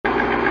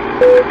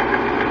We would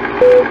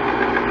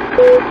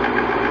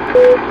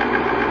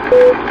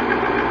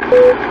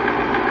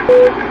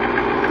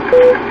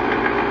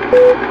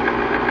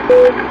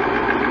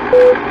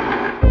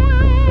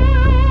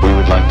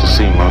like to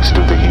see most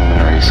of the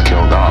human race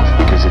killed off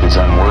because it is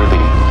unworthy.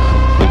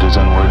 It is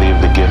unworthy of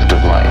the gift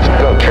of life.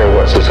 I don't care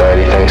what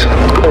society thinks.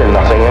 They're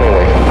nothing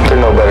anyway. They're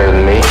no better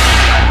than me.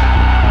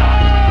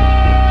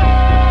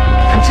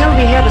 Until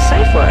we hear the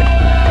safe word,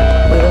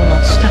 we will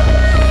not stop.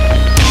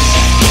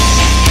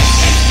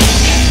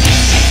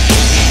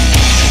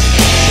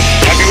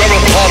 Have you ever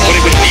thought what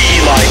it would be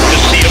like to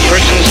see a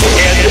person's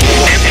head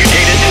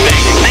amputated?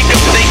 Think of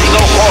things so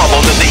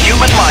horrible that the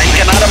human mind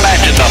cannot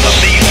imagine them.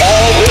 See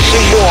all this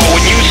and more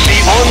when you see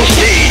on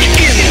stage, in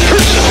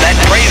person, that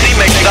crazy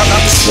mix-up.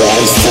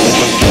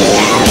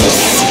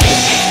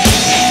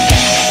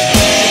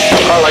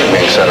 I like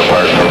being set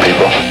apart from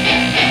people.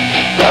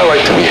 I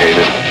like to be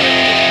hated.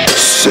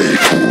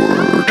 Safe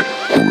Word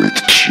with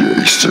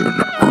Jason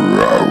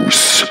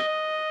Rouse.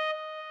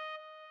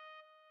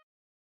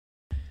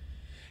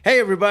 Hey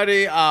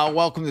everybody,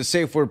 welcome to the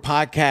Safe Word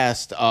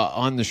Podcast.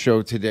 On the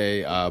show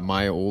today,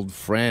 my old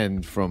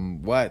friend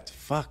from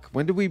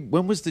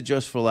when was the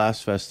Just for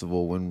Laughs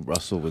festival when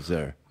Russell was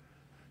there?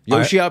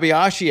 Yoshi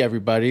Abayashi,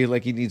 everybody,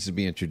 like he needs to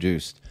be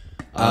introduced.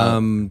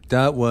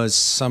 That was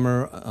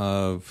summer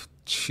of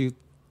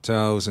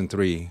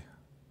 2003.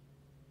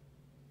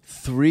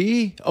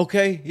 3?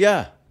 Okay,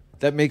 yeah,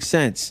 that makes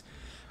sense.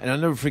 And I'll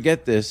never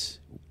forget this.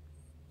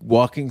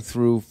 Walking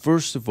through,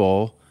 first of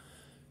all,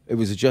 it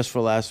was a Just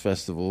for Laughs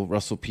festival.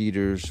 Russell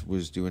Peters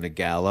was doing a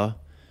gala,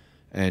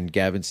 and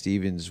Gavin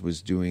Stevens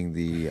was doing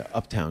the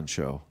Uptown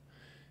show.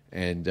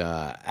 And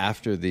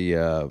after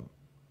the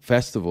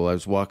festival, I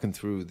was walking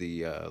through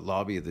the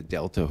lobby of the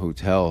Delta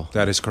Hotel.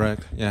 That is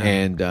correct. Yeah.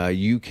 And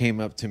you came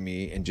up to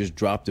me and just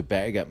dropped a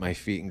bag at my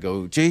feet and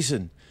go,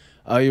 Jason,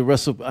 I'm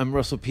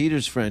Russell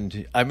Peters'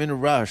 friend. I'm in a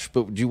rush,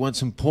 but do you want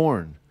some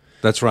porn?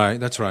 That's right.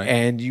 That's right.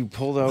 And you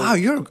pulled out. Wow,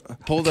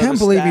 pulled I out can't a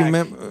believe stack. you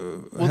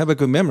have a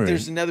good memory.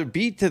 There's another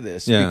beat to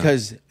this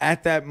because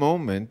at that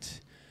moment,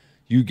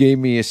 you gave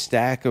me a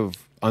stack of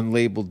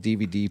unlabeled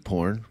DVD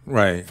porn,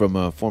 right, from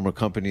a former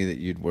company that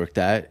you'd worked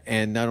at,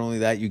 and not only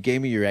that, you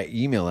gave me your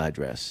email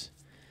address,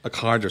 a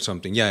card or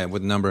something,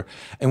 with a number.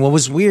 And what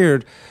was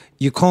weird,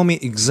 you called me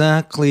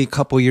exactly a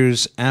couple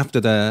years after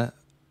that.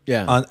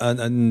 Yeah,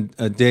 on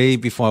a day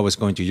before I was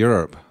going to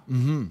Europe.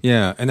 Mm-hmm.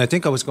 Yeah, and I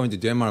think I was going to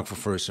Denmark for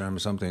first time or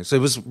something. So it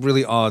was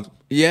really odd.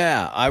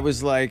 Yeah, I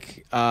was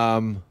like, I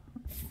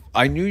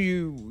knew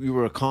you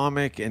were a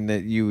comic and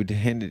that you would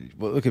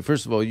well, okay,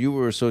 first of all, you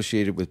were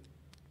associated with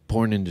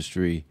porn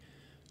industry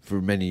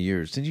for many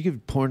years. Didn't you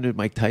give porn to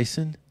Mike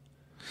Tyson?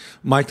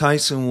 Mike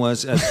Tyson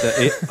was at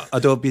the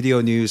Adult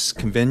Video News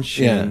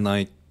convention,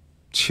 like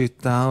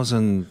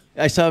 2000.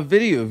 I saw a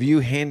video of you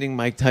handing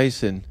Mike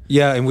Tyson.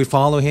 Yeah, and we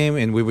follow him,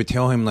 and we would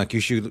tell him like, you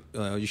should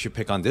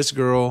pick on this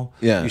girl.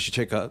 Yeah, you should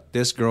check out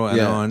this girl and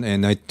on.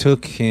 And I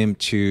took him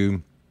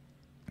to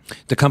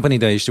the company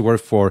that I used to work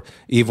for,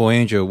 Evil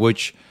Angel,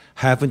 which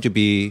happened to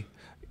be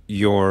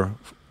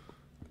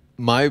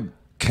my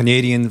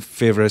Canadian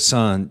favorite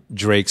son,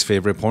 Drake's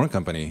favorite porn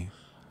company.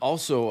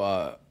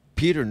 Also,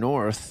 Peter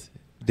North.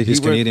 He's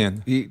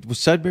Canadian. He was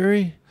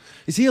Sudbury.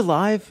 Is he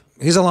alive?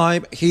 He's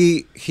alive.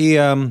 He's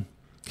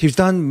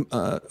done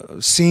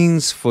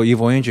scenes for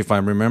Evil Angel, if I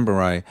remember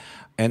right.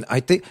 And I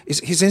think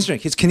he's interesting.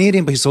 He's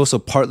Canadian, but he's also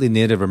partly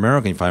Native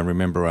American, if I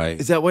remember right.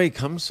 Is that why he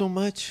comes so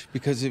much?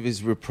 Because of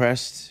his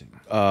repressed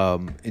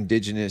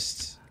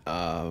indigenous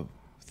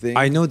thing?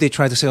 I know they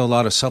try to sell a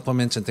lot of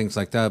supplements and things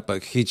like that,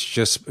 but he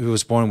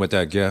was born with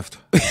that gift.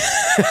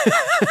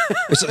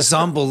 It's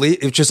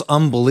unbelievable. It's just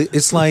unbelievable.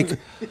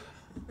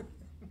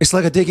 It's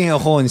like digging a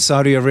hole in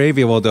Saudi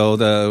Arabia, although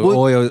the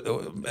oil,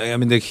 I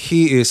mean,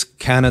 he is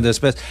Canada's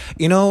best.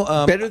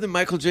 Better than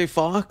Michael J.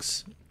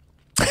 Fox?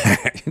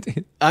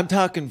 I'm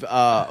talking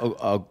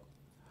family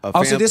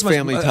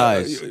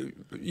ties.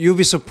 You'd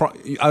be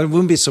surprised. I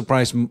wouldn't be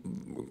surprised.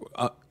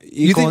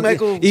 You think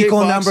Michael J.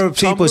 Equal Fox number of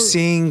people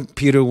seeing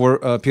Peter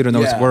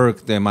North's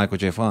work than Michael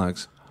J.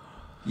 Fox.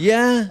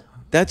 Yeah,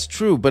 that's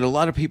true. But a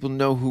lot of people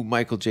know who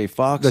Michael J.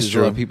 Fox is.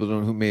 True. A lot of people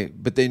don't know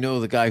but they know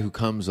the guy who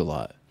comes a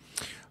lot.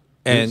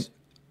 And,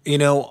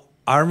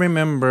 I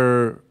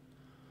remember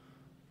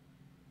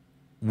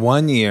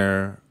one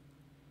year,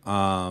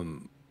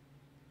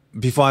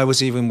 before I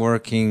was even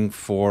working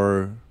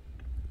for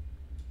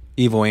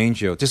Evil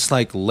Angel, just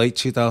like late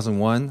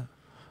 2001.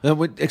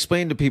 Now,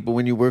 explain to people,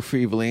 when you worked for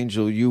Evil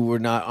Angel, you were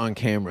not on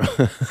camera.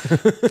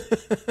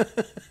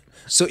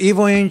 So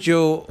Evil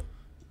Angel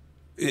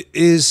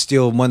is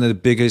still one of the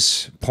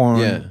biggest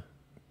porn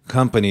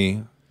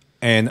company.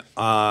 And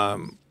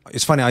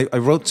it's funny, I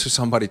wrote to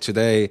somebody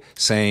today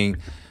saying...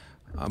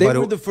 they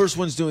were the first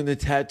ones doing the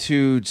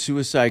tattooed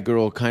Suicide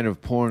Girl kind of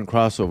porn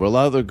crossover. A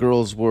lot of the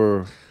girls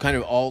were kind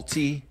of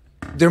alty.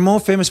 They're more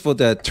famous for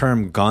that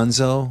term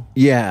gonzo.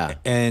 Yeah.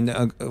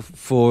 And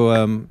so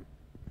a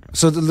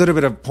little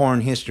bit of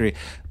porn history.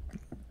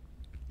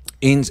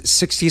 In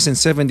 60s and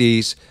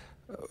 70s,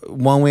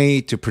 one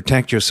way to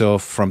protect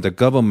yourself from the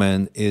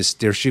government is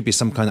there should be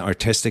some kind of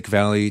artistic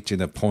value to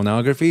the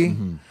pornography.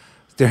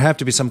 There have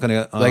to be some kind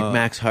of Like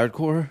Max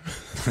Hardcore?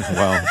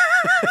 Well,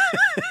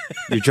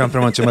 you're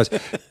jumping around too much.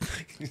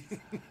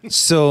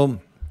 So,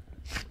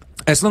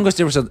 as long as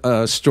there was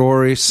a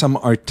story, some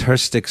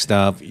artistic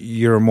stuff,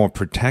 you're more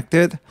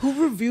protected.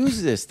 Who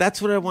reviews this?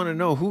 That's what I want to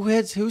know. Who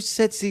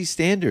sets these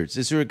standards?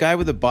 Is there a guy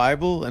with a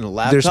Bible and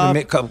a There's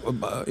laptop?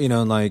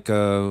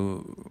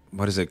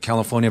 what is it?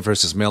 California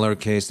versus Miller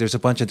case. There's a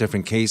bunch of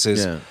different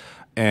cases, Yeah.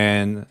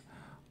 and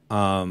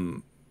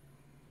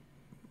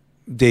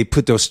they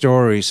put those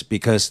stories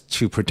because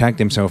to protect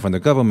themselves from the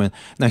government.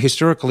 Now,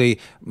 historically,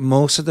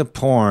 most of the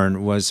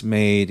porn was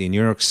made in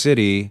New York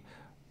City,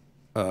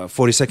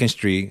 42nd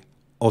Street,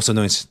 also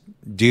known as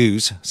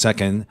Deuce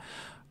Second,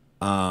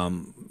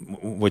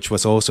 which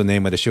was also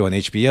named of the show on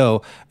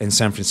HBO, in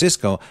San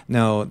Francisco.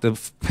 Now, the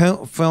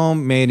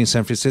film made in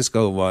San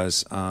Francisco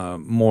was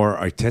more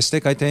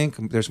artistic, I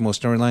think. There's more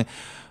storyline.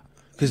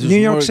 Because New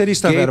York City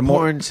stuff gay had a more...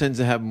 porn tends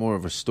to have more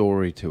of a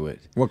story to it.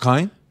 What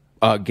kind?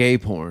 Gay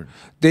porn.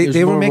 They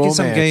There's were more making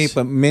some gay, romance.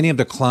 but many of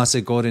the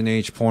classic golden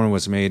age porn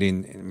was made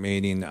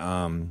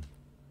in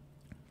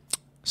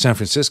San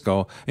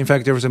Francisco. In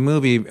fact, there was a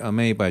movie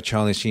made by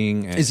Charlie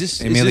Sheen and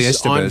Is Emilio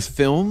this on Estevez.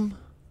 film?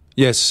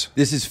 Yes,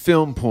 This is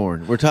film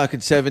porn. We're talking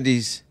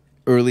 70s,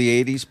 early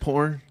 80s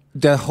porn?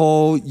 the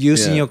whole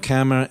using Yeah. your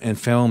camera and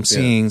film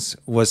scenes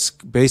was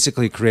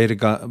basically created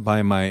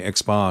by my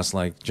ex-boss,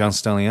 like John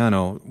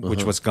Stelliano,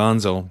 which was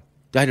Gonzo.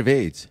 Died of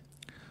AIDS.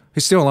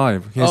 He's still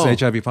alive. He's Oh.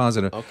 HIV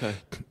positive. Okay.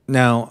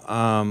 Now,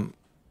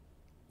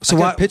 so I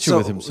got what? a picture so,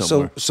 with him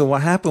somewhere. So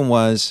what happened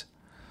was,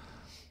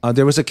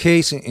 there was a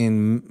case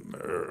in,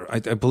 I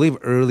believe,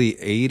 early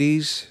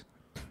 '80s.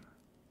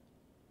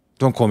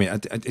 Don't quote me.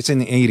 It's in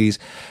the '80s.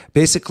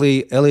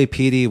 Basically,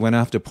 LAPD went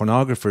after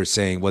pornographers,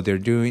 saying what they're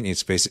doing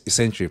is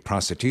essentially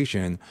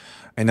prostitution.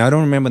 And I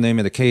don't remember the name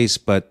of the case,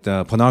 but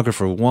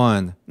pornographer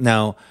won.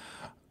 Now,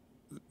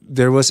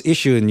 there was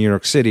issue in New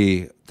York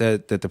City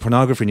that the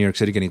pornographer in New York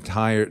City getting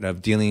tired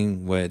of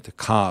dealing with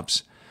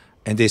cops,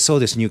 and they saw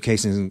this new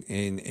case in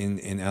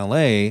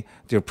LA.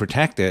 They're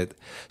protected.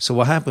 So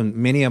what happened?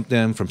 Many of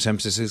them from San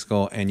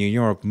Francisco and New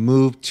York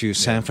moved to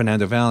San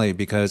Fernando Valley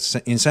because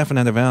in San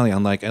Fernando Valley,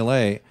 unlike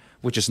LA,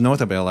 which is north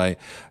of LA,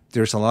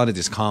 there's a lot of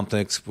this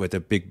complex with the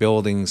big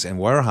buildings and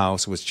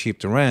warehouse was cheap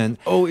to rent.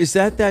 Oh, is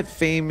that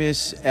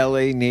famous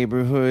LA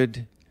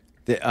neighborhood?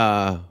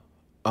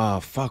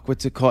 Fuck,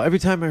 what's it called? Every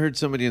time I heard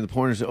somebody in the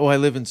porn say, "Oh, I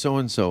live in so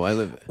and so." I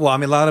live. Well, I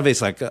mean, a lot of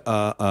it's like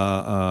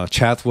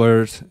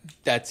Chatsworth.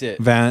 That's it.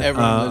 Van-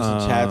 everyone lives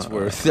in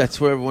Chatsworth. That's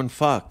where everyone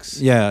fucks.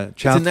 Yeah,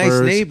 It's a nice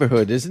Chatsworth.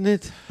 neighborhood, isn't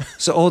it?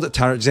 So all the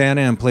Tarzana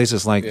and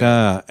places like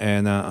that,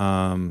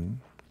 and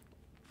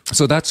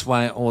so that's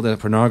why all the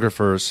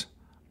pornographers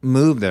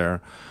moved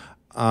there.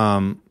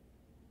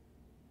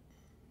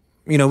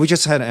 We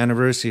just had an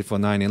anniversary for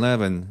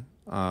 9/11.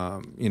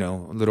 A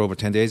little over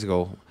 10 days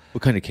ago.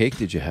 What kind of cake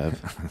did you have?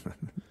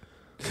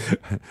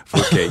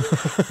 Fruitcake.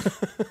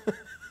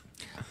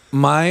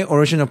 My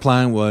original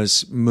plan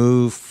was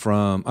move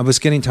from. I was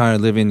getting tired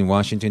of living in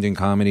Washington doing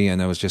comedy,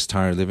 and I was just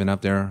tired of living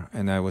up there,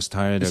 and I was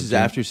tired This of. is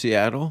after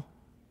Seattle.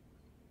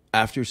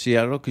 After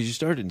Seattle, because you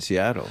started in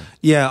Seattle.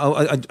 Yeah,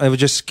 I was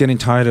just getting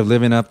tired of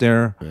living up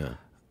there. Yeah.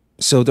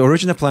 So the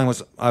original plan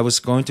was I was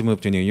going to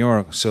move to New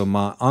York. So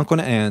my uncle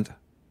and aunt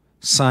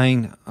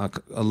signed a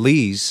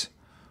lease,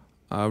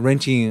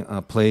 renting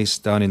a place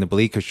down in the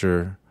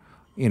Bleekershire,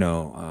 in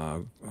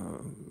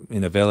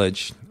the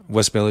village,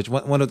 West Village.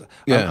 One of the,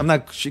 Yeah. I'm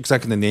not sure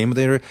exactly the name of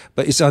the area,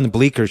 but it's on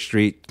Bleecker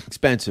Street.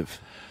 Expensive.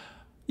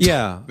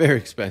 Yeah, Very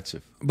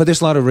expensive. but there's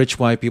a lot of rich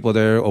white people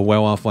there or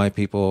well-off white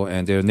people,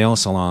 and their nail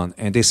salon,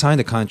 and they signed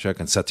a contract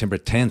on September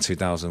 10th,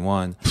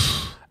 2001,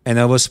 and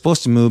I was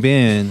supposed to move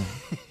in,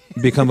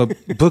 become a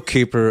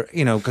bookkeeper,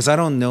 because I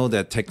don't know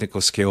that technical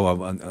skill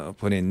of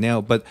putting in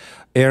nail, but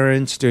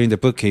errands doing the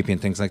bookkeeping,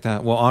 things like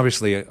that. Well,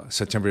 obviously,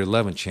 September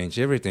 11th changed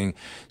everything,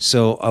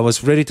 so I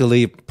was ready to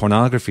leave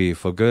pornography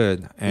for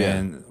good,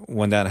 and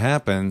when that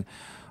happened,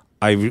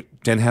 I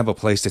didn't have a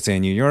place to stay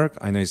in New York.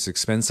 I know it's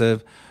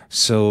expensive.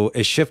 So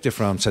it shifted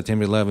from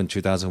September 11,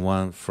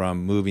 2001,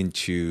 from moving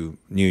to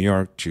New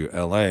York to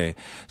LA.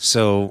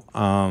 So,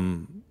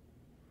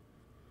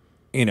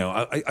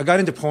 I got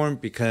into porn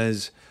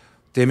because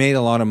they made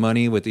a lot of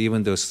money with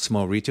even those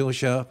small retail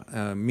shop.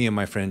 Me and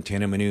my friend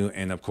Tana Manu,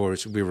 and of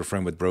course, we were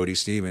friends with Brody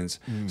Stevens.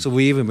 So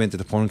we even went to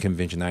the porn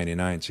convention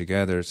 '99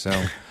 together.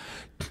 So,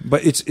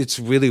 but it's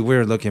really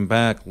weird looking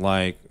back.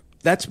 Like,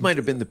 That might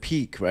have been the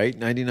peak, right?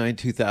 99,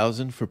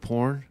 2000 for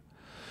porn.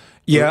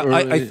 yeah,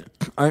 Or-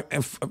 I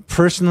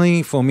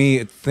personally, for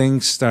me,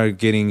 things started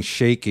getting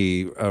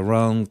shaky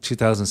around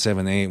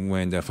 2007-8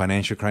 when the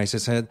financial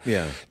crisis hit.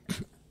 Yeah.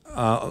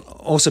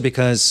 Also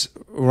because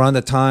around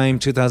the time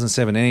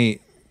 2007-8,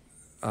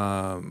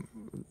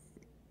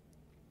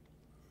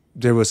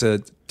 there was a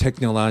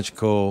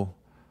technological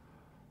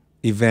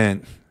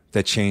event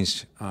that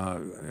changed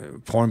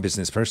porn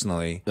business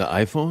personally. The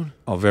iPhone?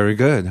 Oh, very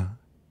good.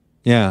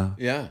 Yeah.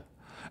 Yeah.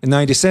 And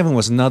 97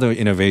 was another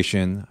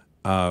innovation.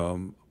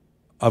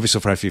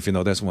 Obviously, for if you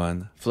know this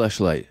one,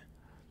 Fleshlight.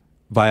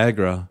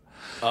 Viagra.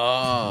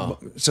 Oh.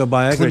 So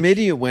Viagra.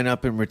 Chlamydia went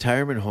up in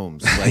retirement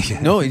homes.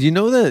 Like, no, you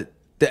know that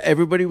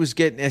everybody was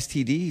getting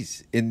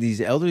STDs in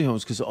these elderly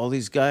homes because all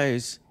these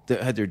guys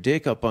that had their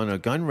dick up on a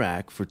gun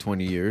rack for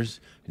 20 years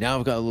now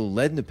have got a little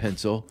lead in the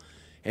pencil,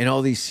 and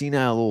all these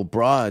senile little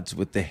broads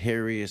with the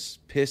hairiest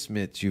piss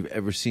mitts you've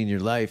ever seen in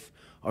your life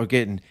are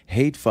getting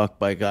hate fucked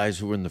by guys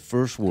who were in the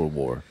First World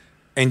War.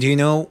 And do you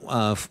know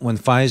when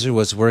Pfizer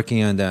was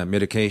working on that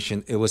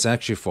medication, it was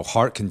actually for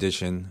heart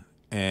condition,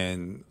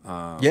 and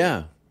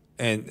Yeah.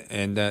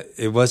 and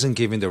it wasn't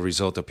giving the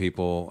result that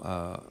people,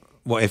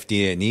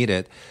 FDA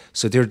needed.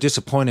 So they're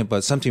disappointed.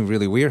 But something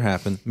really weird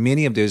happened.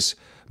 Many of these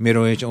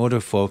middle-aged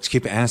older folks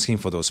keep asking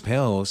for those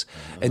pills,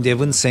 and they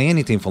wouldn't say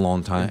anything for a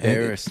long time.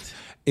 Embarrassed. And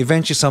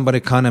eventually, somebody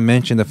kind of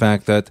mentioned the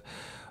fact that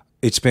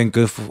it's been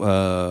good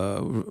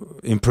for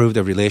improve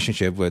the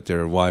relationship with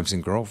their wives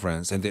and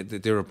girlfriends, and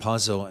they were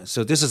puzzled.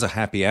 So this is a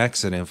happy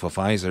accident for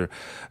Pfizer.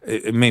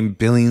 It made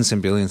billions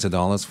and billions of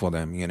dollars for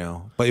them,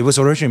 but it was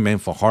originally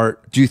meant for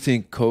heart. Do you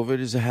think COVID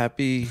is a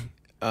happy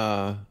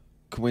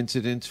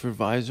coincidence for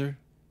Pfizer?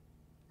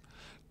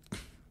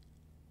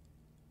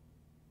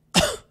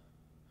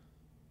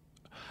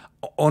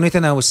 Only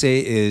thing I would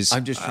say is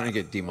I'm just trying to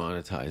get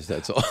demonetized.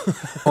 That's all.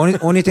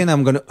 only thing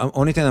I'm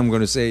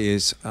gonna say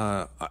is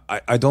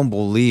I don't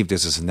believe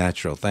this is a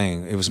natural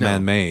thing. It was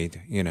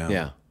man-made,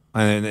 Yeah.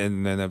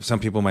 And some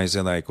people might say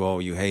like, "Oh,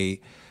 you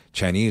hate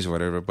Chinese or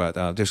whatever," but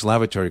there's a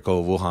laboratory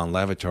called Wuhan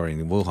Laboratory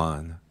in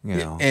Wuhan.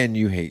 And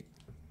you hate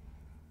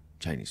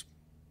Chinese.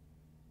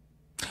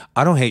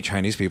 I don't hate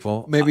Chinese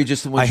people. Maybe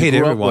just the ones I you hate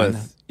grew everyone. up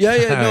with.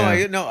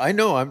 Yeah. No, I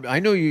know. I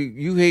know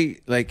you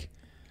hate like.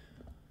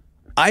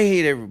 I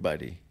hate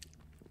everybody.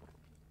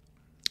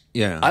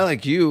 Yeah. I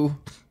like you.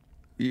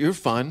 You're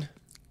fun.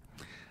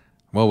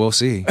 Well, we'll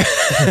see.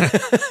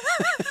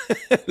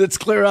 Let's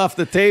clear off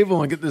the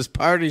table and get this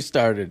party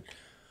started.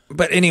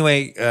 But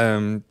anyway,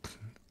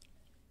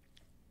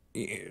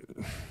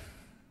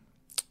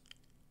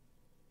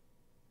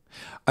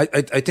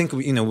 I think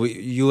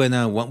you and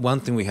I, one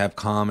thing we have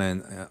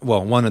common.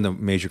 Well, one of the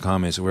major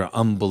comments, we're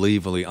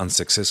unbelievably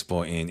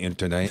unsuccessful in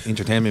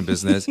entertainment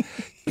business.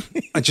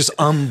 Just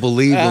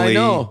unbelievably. I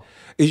know.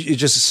 It's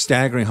just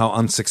staggering how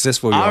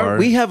unsuccessful you are.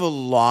 We have a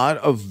lot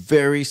of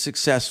very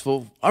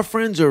successful. Our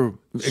friends are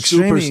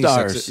Extremely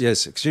superstars.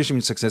 Yes,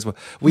 extremely successful.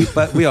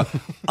 But we are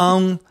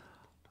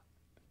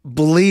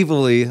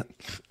unbelievably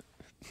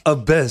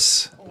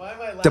abyss. Why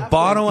am I laughing? The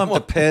bottom of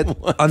the pit,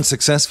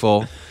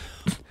 unsuccessful.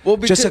 Well,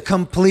 Just a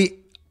complete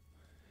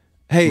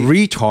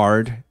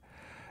retard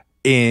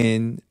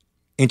in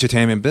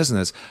entertainment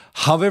business.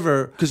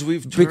 However, because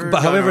we've turned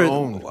on our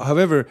own.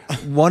 However,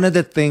 one of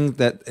the things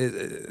that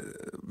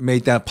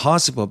made that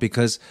possible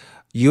because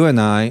you and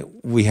I,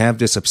 we have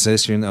this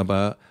obsession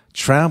about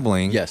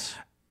traveling. Yes.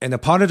 And a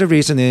part of the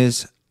reason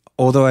is,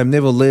 although I've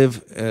never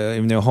lived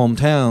in your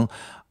hometown,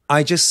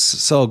 I just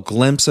saw a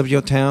glimpse of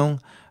your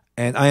town.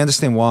 And I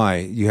understand why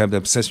you have the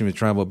obsession with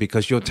travel,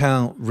 because your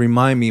town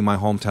remind me of my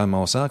hometown,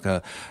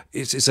 Osaka.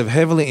 It's a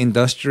heavily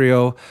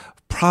industrial,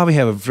 probably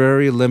have a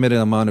very limited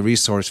amount of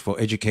resource for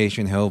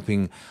education,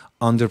 helping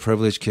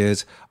underprivileged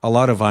kids, a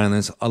lot of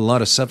violence, a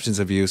lot of substance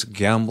abuse,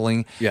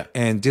 gambling,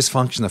 and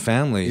dysfunctional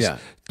families. Yeah.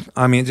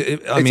 I mean,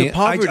 a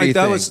poverty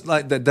that thing. was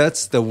like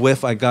that's the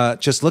whiff I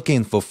got just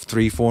looking for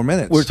 3-4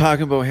 minutes. We're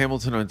talking about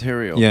Hamilton,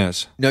 Ontario.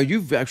 Yes. Now,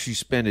 you've actually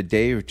spent a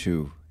day or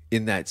two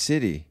in that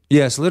city.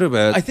 Yes, a little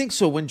bit. I think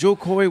so. When Joe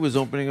Coy was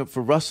opening up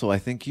for Russell, I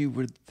think you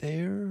were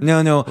there.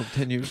 No.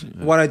 10 years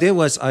ago. What I did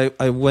was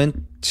I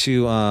went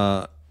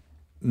to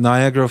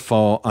Niagara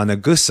Falls on the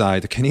good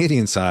side, the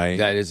Canadian side.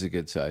 That is a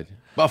good side.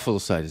 Buffalo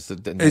side is the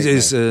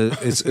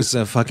It's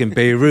a fucking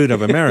Beirut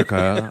of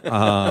America.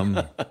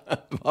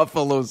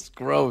 Buffalo's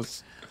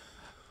gross.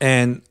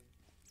 And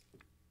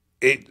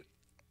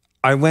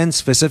I went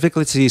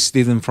specifically to see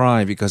Stephen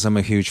Fry because I'm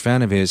a huge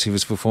fan of his. He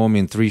was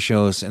performing 3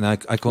 shows, and I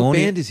could What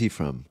only. band is he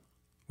from?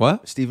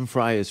 What? Stephen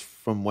Fry is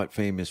from what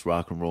famous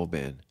rock and roll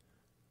band?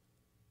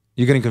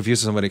 You're getting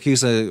confused with somebody.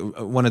 He's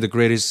one of the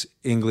greatest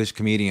English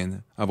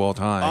comedian of all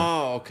time.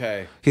 Oh,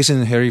 okay. He's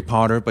in Harry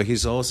Potter, but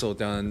he's also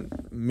done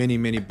many,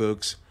 many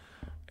books.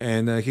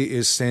 And he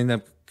is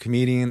stand-up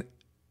comedian,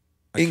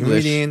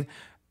 comedian,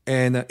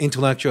 and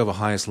intellectual of the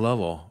highest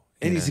level.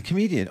 And he's a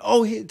comedian.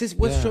 Oh,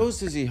 what shows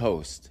does he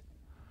host?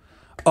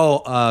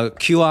 Oh,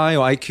 QI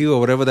or IQ or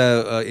whatever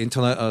the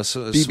internet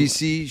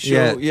BBC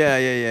show.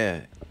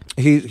 Yeah.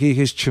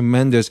 He's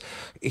tremendous.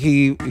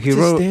 He What's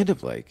wrote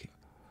stand-up like?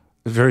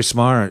 very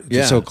smart,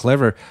 Yeah. so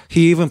clever.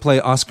 He even played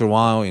Oscar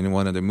Wilde in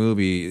one of the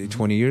movie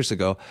 20 years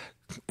ago,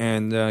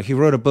 and he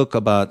wrote a book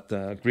about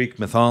Greek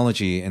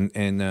mythology. And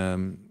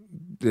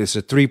there's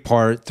a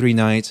 3-part, 3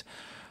 nights.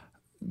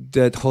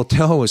 That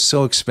hotel was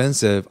so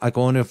expensive, I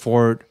could only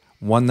afford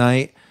one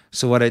night.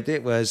 So what I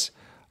did was,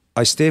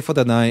 I stayed for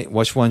the night,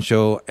 watched one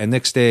show, and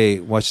next day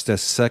watched the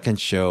second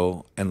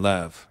show and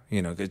left.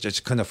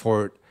 Just couldn't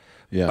afford.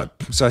 Yeah.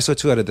 So I saw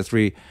 2 out of the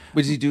 3.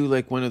 Would he do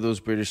like one of those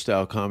British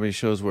style comedy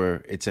shows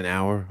where it's an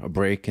hour, a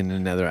break, and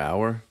another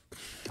hour?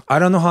 I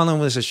don't know how long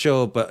was the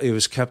show, but it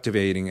was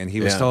captivating. And he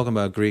was Yeah. talking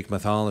about Greek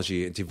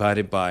mythology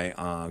divided by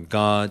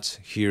gods,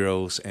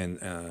 heroes, and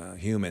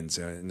humans.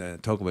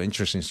 And talk about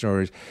interesting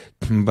stories.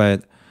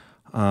 But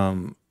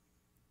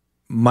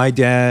my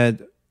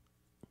dad,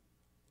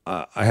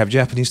 I have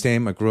Japanese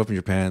name. I grew up in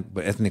Japan,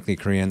 but ethnically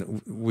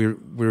Korean.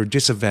 We're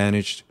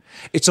disadvantaged.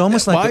 It's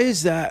almost Why like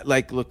is that?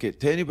 Like, look at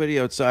to anybody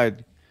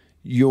outside,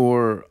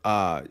 your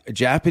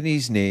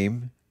Japanese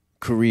name,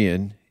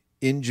 Korean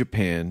in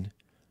Japan.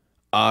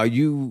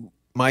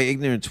 My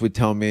ignorance would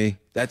tell me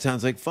that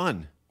sounds like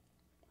fun,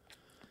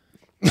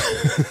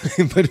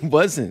 but it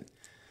wasn't.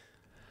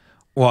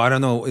 well, I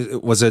don't know.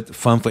 Was it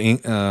fun for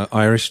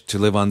Irish to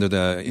live under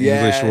the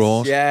English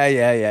rules?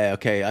 Yeah.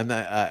 Okay, I'm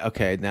not.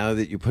 Okay, now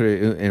that you put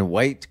it in a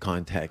white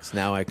context,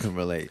 now I can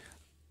relate.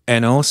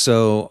 And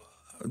also,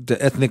 the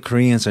ethnic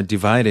Koreans are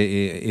divided,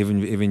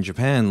 even in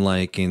Japan,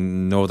 like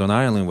in Northern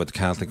Ireland with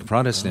Catholic and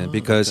Protestant,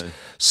 because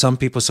some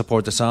people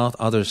support the South,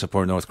 others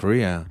support North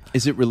Korea.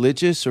 Is it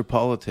religious or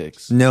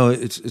politics? No,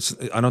 it's.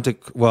 I don't think.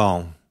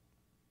 Well,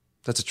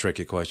 that's a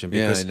tricky question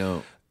Yeah, because I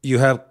know. you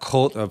have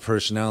cult of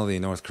personality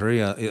in North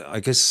Korea. I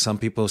guess some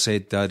people say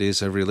that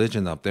is a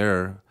religion up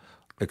there,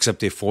 except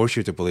they force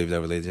you to believe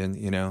that religion.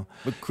 You know,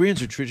 But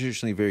Koreans are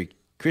traditionally very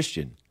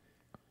Christian.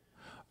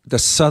 the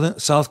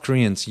South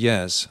Koreans,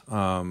 yes.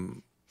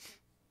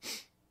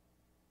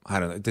 I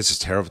don't know. This is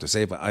terrible to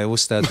say, but I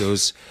always thought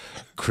those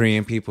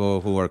Korean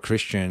people who are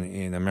Christian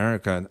in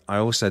America, I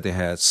always thought they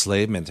had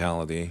slave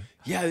mentality.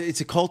 Yeah, it's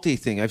a culty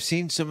thing. I've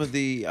seen some of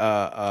the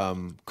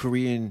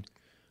Korean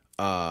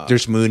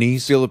There's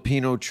Moonies.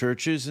 Filipino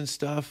churches and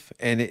stuff,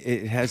 and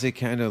it has a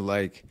kind of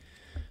like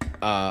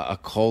a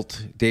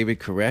cult David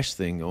Koresh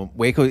thing.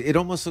 Waco. It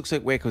almost looks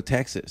like Waco,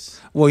 Texas.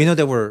 Well, you know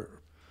that we're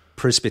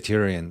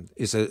Presbyterian.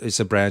 It's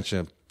a branch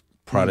of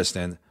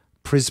Protestant.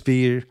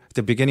 Presbyter,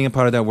 the beginning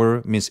part of that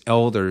word means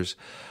elders,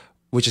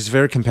 which is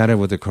very compatible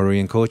with the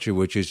Korean culture,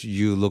 which is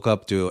you look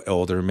up to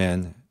elder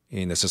men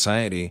in the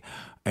society.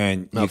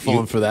 And Not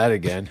falling for that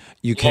again.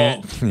 You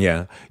can't,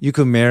 yeah. You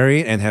could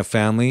marry and have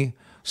family.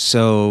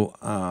 So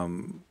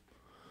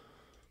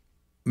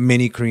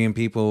many Korean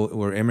people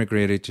were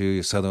immigrated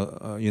to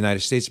Southern United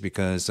States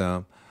because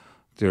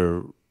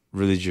they're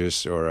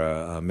religious or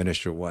a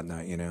minister or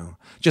whatnot, you know.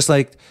 Just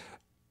like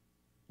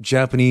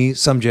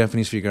some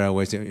Japanese figure out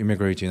ways to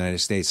immigrate to the United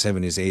States,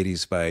 70s,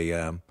 80s,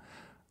 by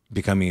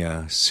becoming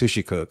a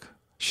sushi cook,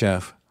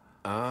 chef.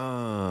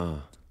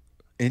 Ah,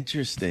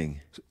 interesting.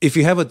 If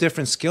you have a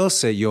different skill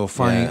set, you'll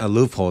find Yeah. a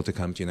loophole to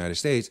come to the United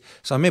States.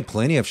 So I met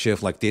plenty of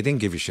chefs, like they didn't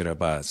give a shit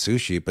about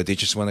sushi, but they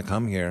just want to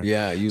come here.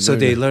 Yeah, you so learn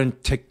they to- learn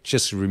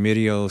just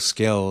remedial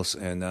skills,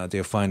 and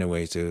they'll find a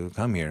way to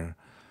come here.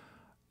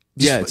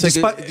 Yeah, it's like,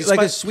 Despite- like a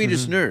despite-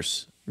 Swedish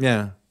nurse.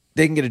 Yeah.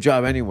 They can get a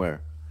job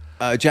anywhere.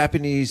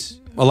 Japanese.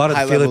 A lot of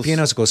high levels-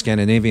 Filipinos go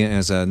Scandinavian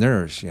as a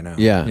nurse, you know.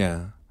 Yeah. Yeah.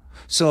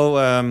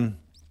 So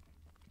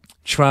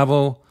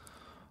travel,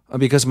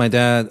 because my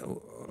dad,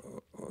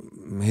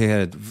 he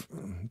had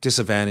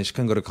disadvantage,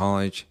 couldn't go to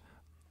college.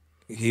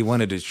 He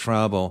wanted to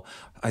travel.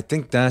 I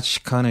think that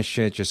kind of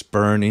shit just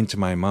burned into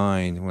my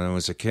mind when I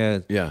was a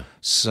kid. Yeah.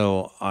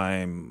 So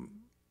I'm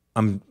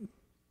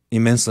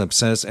immensely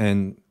obsessed,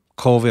 and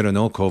COVID or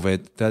no COVID,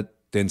 that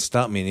didn't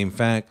stop me. In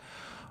fact,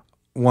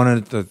 one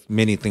of the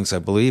many things I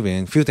believe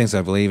in, few things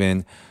I believe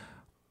in,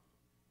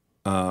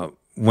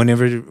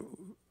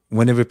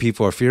 whenever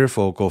people are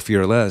fearful, go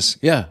fearless.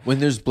 Yeah, when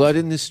there's blood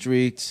in the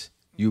streets,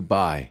 you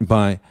buy.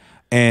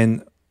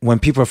 And when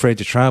people are afraid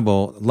to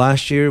travel,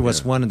 last year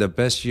was one of the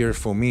best years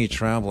for me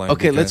traveling.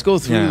 Okay, because- let's go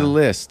through yeah. the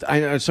list.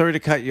 I'm sorry to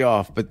cut you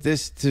off, but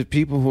this to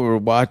people who are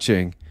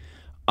watching,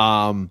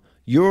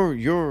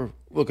 your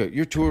look at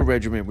your tour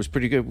regimen was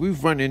pretty good.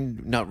 We've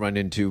not run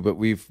into, but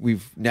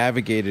we've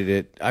navigated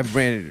it. I've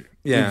ran it.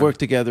 Yeah. We've worked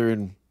together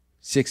in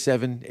 6,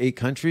 7, 8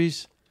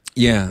 countries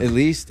Yeah. at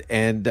least,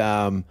 and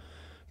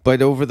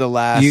but over the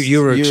last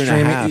You were year and a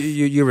extremely half,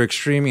 you were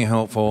extremely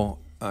helpful.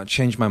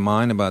 Changed my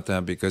mind about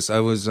that because I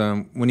was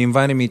when you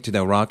invited me to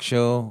the rock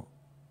show,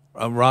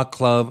 a rock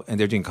club, and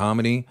they're doing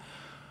comedy.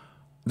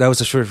 That was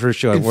the first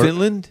show I in worked.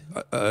 Finland.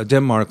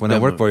 Denmark, when I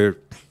worked for Denmark.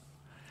 you.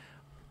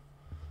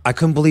 I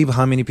couldn't believe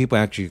how many people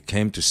actually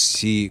came to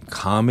see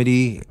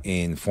comedy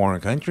in foreign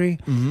country.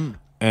 Mm-hmm.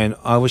 And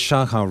I was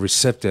shocked how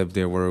receptive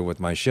they were with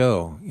my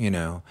show, you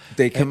know.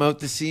 They come out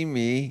to see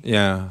me,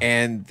 Yeah.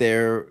 and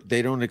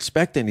they don't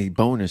expect any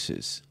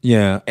bonuses.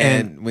 Yeah.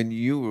 And when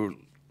you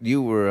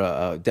were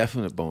a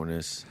definite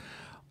bonus.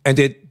 And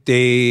They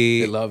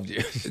they loved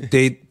you.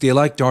 they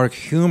like dark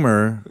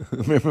humor.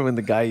 Remember when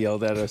the guy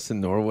yelled at us in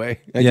Norway?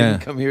 I Yeah.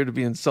 didn't come here to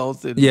be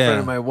insulted in Yeah. front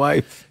of my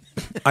wife.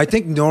 I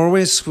think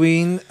Norway,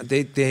 Sweden,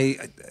 they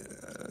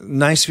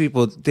nice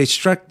people. They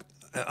struck.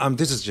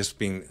 This is just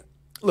being.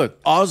 Look,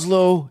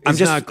 Oslo is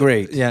just- not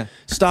great. yeah.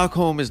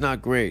 Stockholm is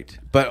not great.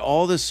 But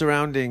all the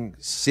surrounding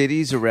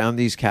cities around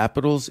these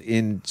capitals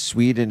in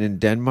Sweden and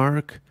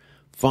Denmark,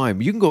 fine.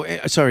 You can go.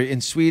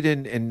 In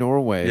Sweden and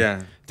Norway,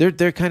 Yeah.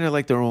 they're kind of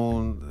like their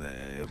own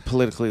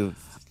politically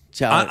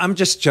challenged. I'm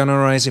just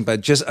generalizing,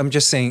 but I'm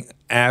just saying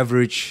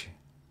average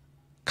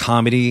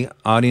comedy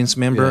audience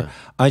member. Yeah.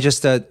 I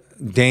just that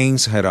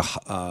Danes had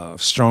a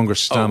stronger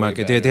stomach.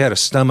 way They better. had a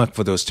stomach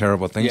for those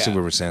terrible things Yeah. that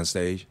we were saying on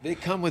stage. They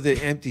come with an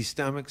empty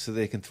stomach so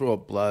they can throw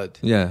up blood.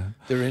 Yeah.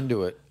 They're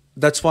into it.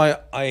 That's why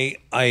I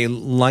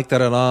like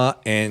that a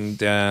lot,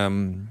 and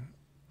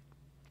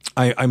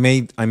I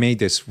made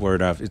this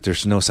word up.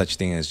 There's no such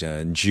thing as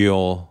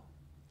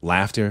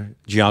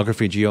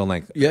geography,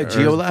 like Yeah, Earth.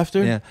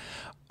 geo-laughter? Yeah,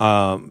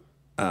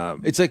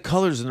 It's like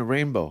colors in the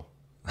rainbow.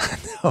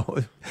 no.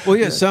 Well,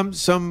 yeah,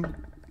 some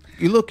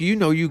you look,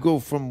 you go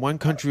from one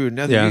country to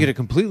another, Yeah. you get a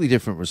completely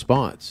different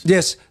response.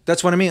 Yes,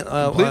 that's what I mean.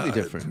 Completely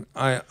different.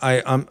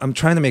 I'm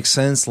trying to make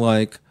sense.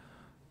 Like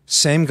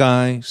same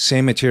guy,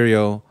 same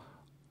material,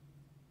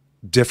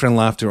 different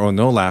laughter or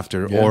no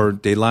laughter, Yeah. or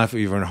they laugh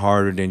even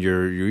harder than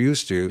you're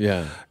used to.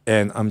 Yeah.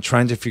 And I'm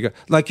trying to figure.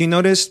 Like you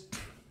notice,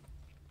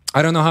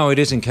 I don't know how it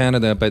is in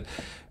Canada, but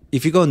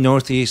if you go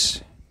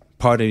northeast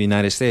part of the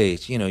United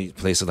States,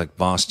 places like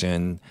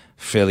Boston,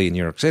 Philly,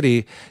 New York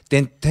City,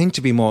 they tend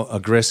to be more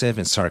aggressive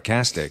and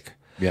sarcastic.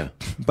 Yeah.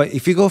 But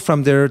if you go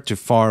from there to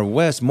far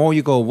west, more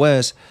you go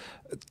west,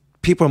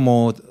 people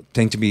more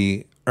tend to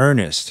be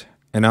earnest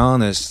and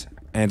honest,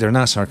 and they're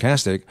not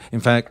sarcastic. In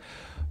fact,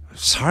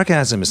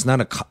 sarcasm is not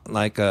a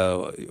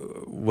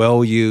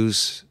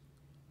well-used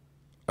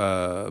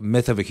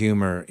myth of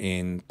humor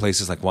in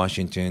places like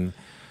Washington.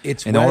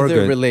 It's and weather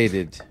Oregon.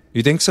 related.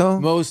 You think so?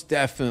 Most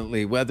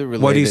definitely weather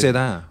related. Why do you say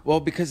that?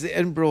 Well, because the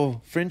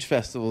Edinburgh Fringe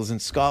Festival is in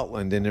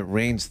Scotland and it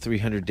rains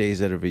 300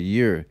 days out of a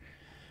year.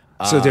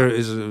 So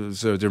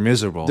they're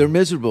miserable. They're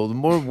miserable. The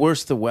more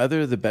worse the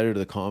weather, the better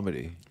the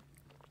comedy.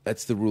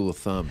 That's the rule of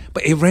thumb.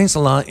 But it rains a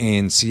lot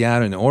in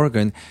Seattle and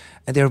Oregon,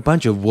 and they're a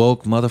bunch of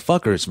woke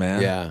motherfuckers,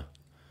 man. Yeah.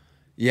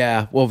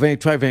 Yeah. Well,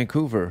 try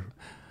Vancouver.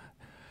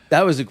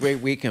 That was a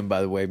great weekend,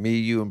 by the way. Me,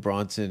 you, and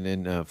Bronson,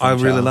 and I really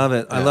Funchal. love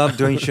it. I Yeah. love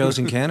doing shows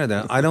in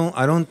Canada. I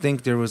don't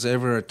think there was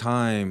ever a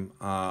time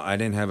I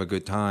didn't have a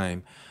good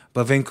time.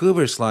 But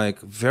Vancouver's like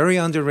very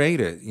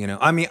underrated.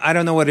 I mean, I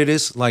don't know what it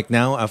is like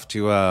now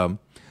after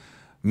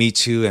Me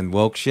Too and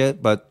woke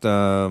shit, but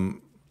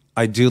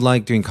I do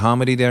like doing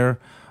comedy there,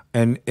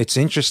 and it's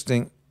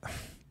interesting.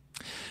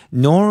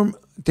 Norm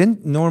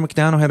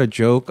Macdonald had a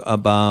joke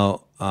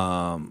about.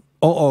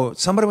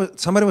 Somebody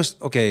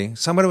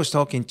was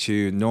talking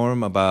to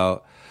Norm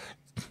about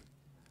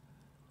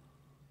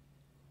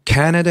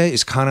Canada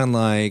is kind of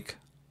like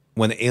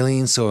when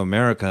aliens saw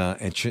America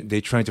and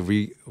they tried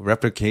to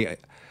replicate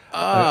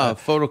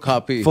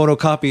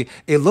Photocopy.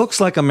 It looks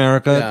like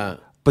America, Yeah.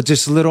 but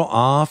just a little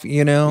off,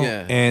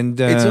 Yeah. And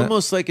it's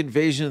almost like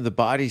Invasion of the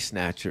Body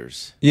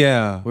Snatchers,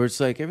 yeah. where it's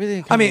like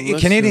everything. I kinda mean,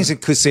 looks Canadians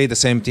could say the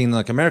same thing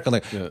like America.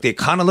 Like they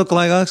kind of look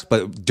like us,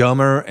 but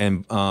dumber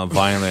and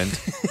violent.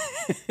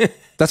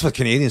 That's what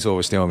Canadians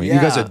always tell me. You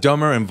guys Yeah. are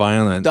dumber and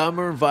violent.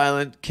 dumber and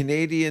violent.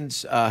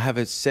 Canadians have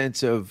a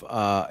sense of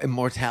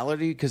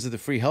immortality because of the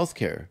free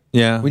healthcare.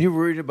 Yeah. When you're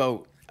worried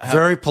about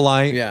Very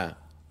polite. yeah,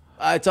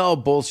 it's all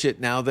bullshit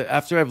now. That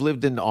after I've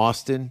lived in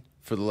Austin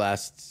for the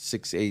last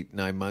 6, 8,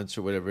 9 months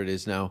or whatever it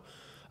is now,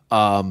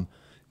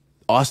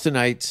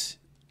 Austinites,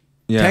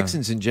 Yeah.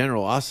 Texans in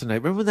general, Austinite.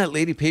 Remember when that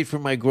lady paid for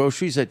my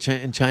groceries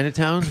in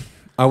Chinatown?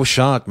 I was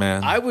shocked,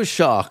 man. I was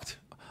shocked.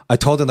 I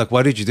told her, like,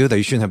 why did you do that?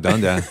 You shouldn't have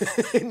done that.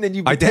 And then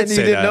you I did pretended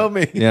say you didn't that. know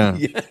me. Yeah.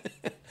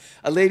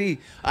 A lady,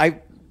 I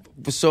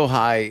was so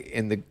high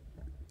in the.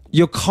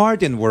 Your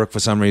card didn't work for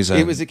some reason.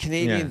 It was a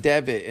Canadian Yeah.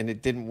 debit, and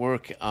it didn't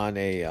work on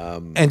a.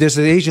 And there's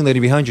an Asian lady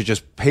behind you.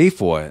 Just pay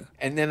for it.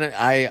 And then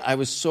I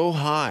was so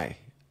high.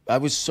 I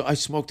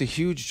smoked a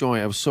huge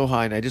joint. I was so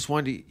high, and I just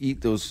wanted to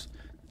eat those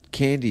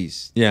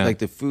candies. Yeah. Like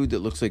the food that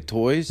looks like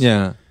toys.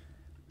 Yeah.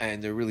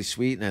 And they're really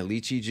sweet, and I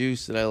lychee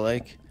juice that I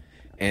like.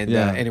 And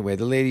Yeah. anyway,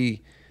 the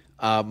lady,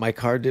 my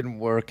card didn't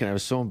work, and I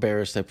was so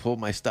embarrassed. I pulled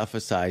my stuff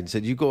aside and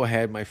said, "You go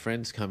ahead. My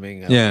friend's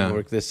coming. I'll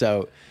work this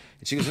out."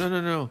 And she goes,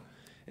 "No.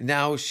 And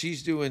now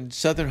she's doing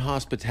Southern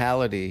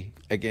hospitality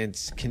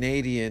against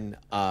Canadian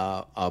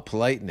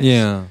politeness.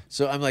 Yeah.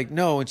 So I'm like,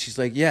 "No," and she's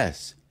like,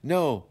 "Yes,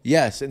 no,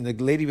 yes." And the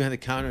lady behind the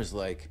counter is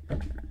like,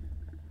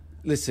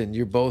 "Listen,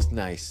 you're both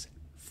nice.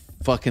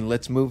 Fucking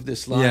let's move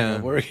this line. Yeah.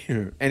 And work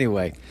here."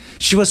 Anyway,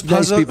 She was Nice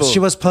puzzled. people. She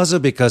was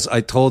puzzled because I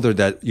told her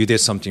that you did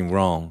something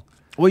wrong.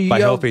 well, you by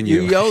yelled, helping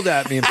you you. yelled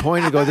at me and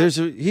pointed. Go,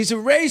 he's a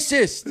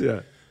racist.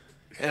 Yeah.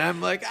 And I'm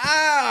like,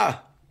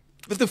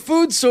 but the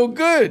food's so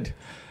good.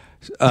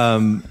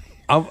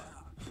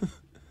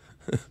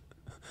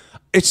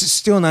 It's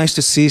still nice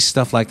to see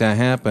stuff like that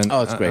happen.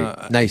 Oh, it's great.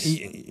 Nice.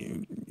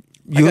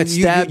 I got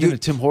stabbed in a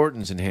Tim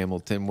Hortons in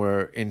Hamilton,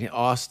 where in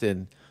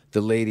Austin,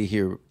 the lady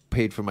here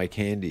paid for my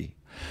candy.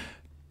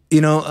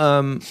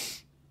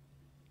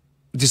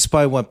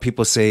 Despite what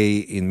people say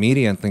in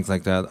media and things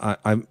like that,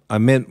 I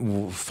met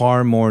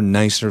far more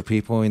nicer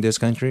people in this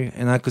country,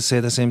 and I could say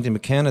the same thing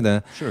with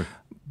Canada. Sure.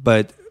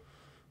 But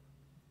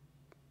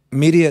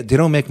media, they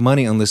don't make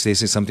money unless they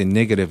say something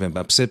negative and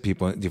upset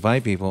people, and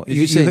divide people.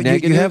 You say you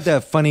negative? have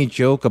that funny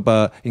joke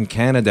about in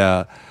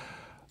Canada,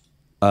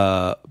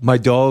 my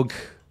dog.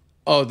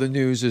 Oh, the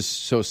news is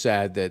so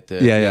sad that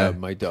Yeah.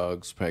 my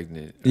dog's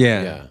pregnant.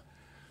 Yeah.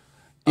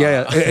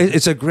 Yeah,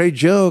 it's a great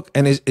joke,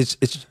 and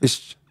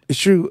it's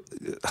true.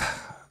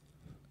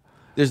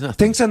 There's nothing.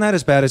 Things are not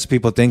as bad as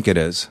people think it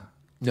is.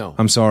 No.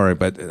 I'm sorry,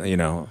 but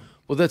Well,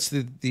 that's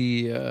the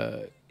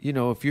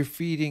if you're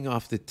feeding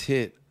off the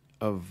tit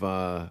of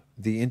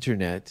the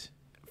internet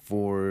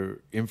for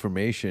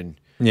information,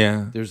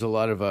 yeah. there's a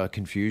lot of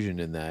confusion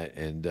in that,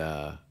 and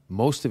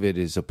most of it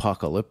is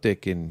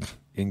apocalyptic and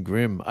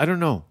grim. I don't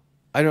know.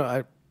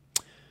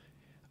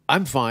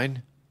 I'm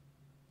fine.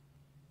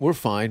 We're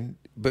fine,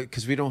 but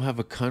because we don't have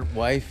a cunt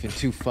wife and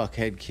 2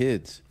 fuckhead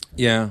kids.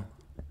 Yeah,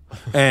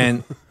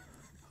 and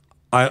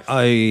I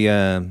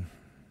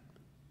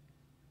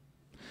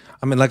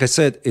mean, like I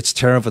said, it's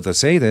terrible to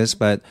say this,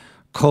 but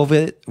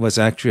COVID was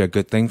actually a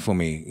good thing for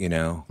me.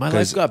 My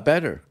life got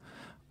better,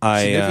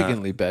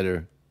 significantly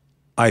better.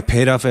 I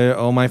paid off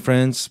all my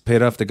friends,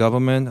 paid off the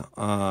government.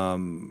 I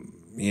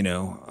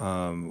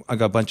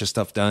got a bunch of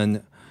stuff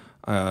done.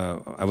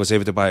 I was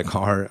able to buy a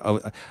car.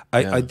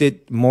 I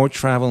did more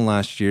travel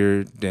last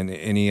year than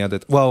any other.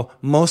 Well,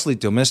 mostly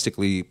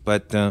domestically,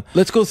 but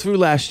let's go through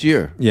last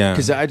year. Yeah,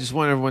 because I just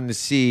want everyone to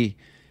see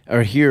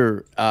or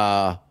hear.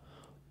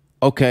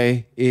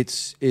 Okay,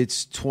 it's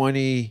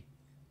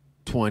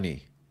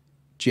 2020,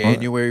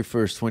 January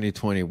 1st,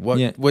 2020.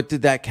 What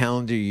did that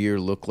calendar year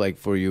look like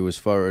for you as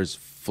far as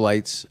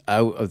flights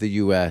out of the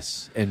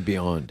U.S. and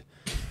beyond?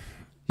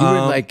 You were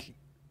in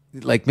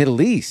like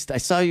Middle East. I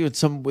saw you at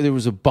there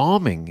was a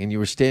bombing and you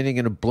were standing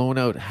in a blown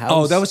out house.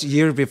 Oh, that was a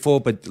year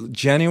before, but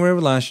January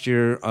of last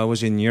year, I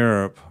was in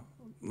Europe,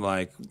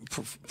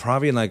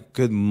 probably like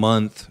good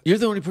month. You're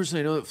the only person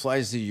I know that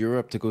flies to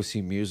Europe to go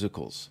see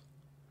musicals.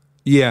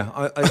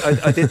 Yeah,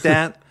 I did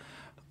that.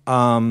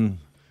 I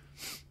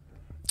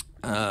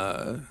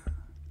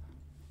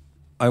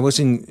was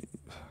in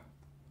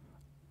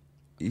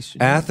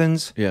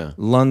Athens,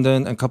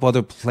 London, and a couple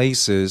other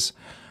places,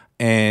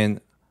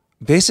 and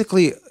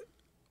basically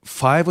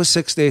 5 or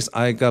 6 days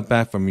I got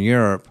back from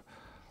Europe,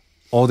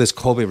 all this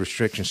COVID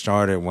restriction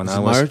started when I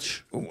was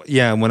March.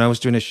 Yeah, when I was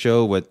doing a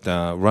show with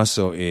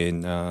Russell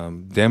in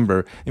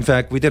Denver. In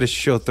fact, we did a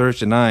show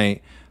Thursday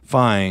night,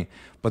 fine,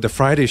 but the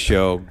Friday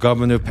show,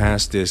 governor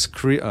passed this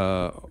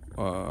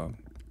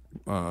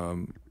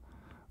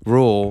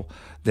rule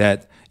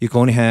that you can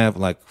only have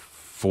like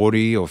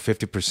 40 or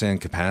 50%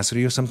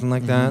 capacity or something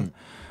like that,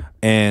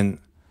 and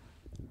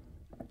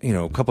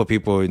a couple of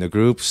people in the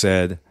group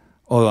said,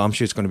 "Oh, I'm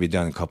sure it's going to be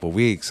done in a couple of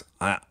weeks."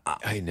 I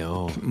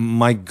know.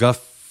 My gut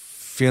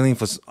feeling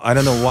was, I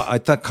don't know why, I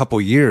thought a couple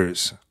of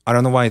years. I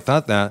don't know why I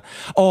thought that.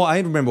 Oh, I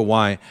remember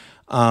why.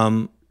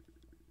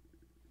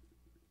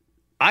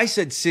 I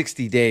said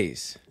 60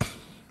 days.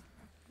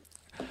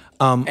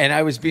 And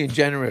I was being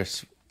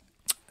generous.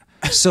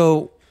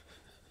 So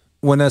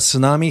when a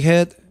tsunami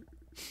hit,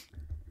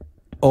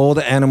 all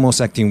the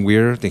animals acting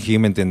weird, the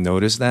human didn't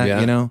notice that,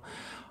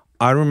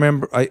 I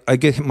remember I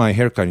get my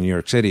haircut in New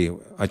York City.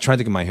 I tried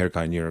to get my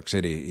haircut in New York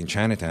City, in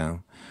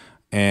Chinatown.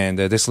 And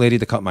this lady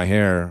that cut my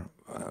hair,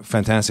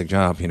 fantastic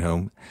job,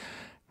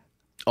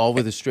 All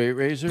with a straight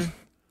razor?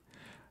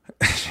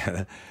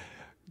 I've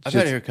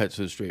had haircuts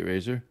with a straight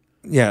razor.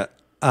 Yeah.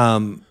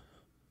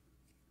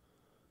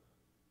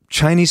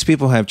 Chinese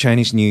people have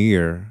Chinese New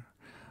Year,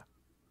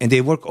 and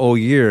they work all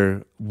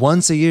year.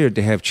 Once a year,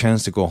 they have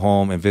chance to go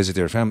home and visit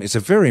their family. It's a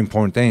very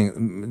important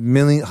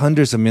thing.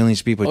 Hundreds of millions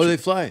of people. Oh, they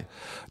fly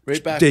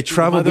right back. They to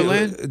travel. the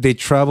motherland? They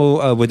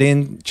travel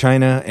within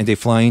China, and they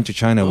fly into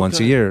China once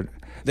a year.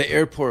 The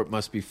airport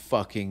must be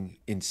fucking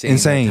insane.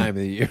 That time of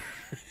the year.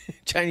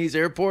 Chinese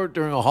airport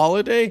during a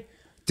holiday.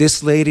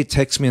 This lady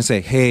texts me and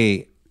say,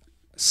 "Hey,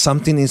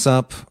 something is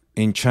up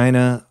in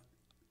China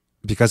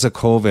because of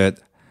COVID.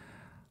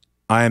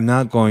 I am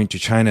not going to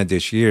China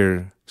this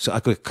year, so I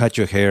could cut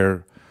your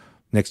hair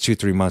next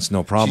 2-3 months,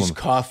 no problem." She's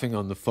coughing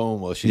on the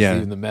phone while she's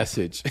leaving the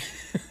message.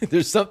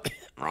 There's something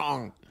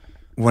wrong.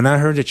 When I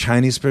heard a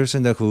Chinese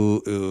person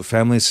who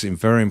family is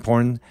very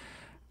important,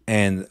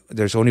 and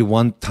there's only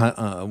one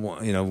time,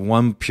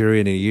 one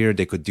period in a year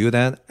they could do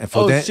that, and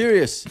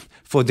serious?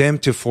 For them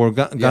to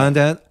forgone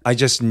that, I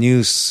just knew,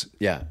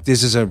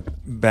 this is a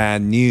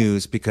bad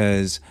news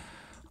because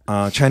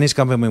Chinese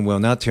government will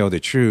not tell the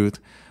truth.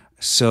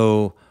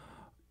 So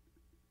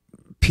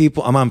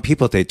among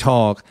people they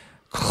talk,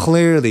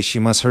 clearly she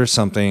must heard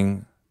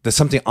something, that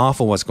something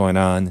awful was going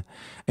on,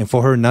 and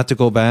for her not to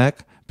go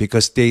back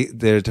because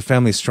the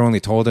family strongly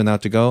told her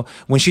not to go.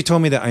 When she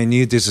told me that, I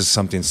knew this is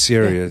something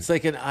serious. It's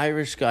like an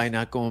Irish guy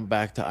not going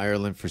back to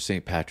Ireland for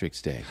St. Patrick's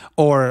Day,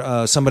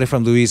 or somebody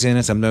from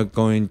Louisiana. I'm not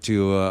going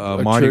to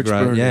Mardi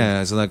Gras. Burning.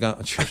 Yeah, it's like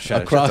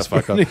shut the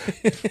fuck up.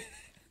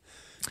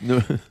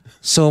 No.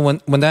 So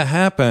when that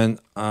happened,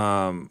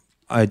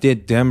 I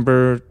did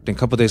Denver. Then a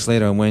couple of days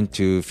later, I went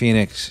to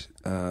Phoenix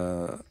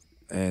and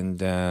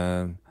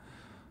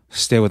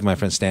stayed with my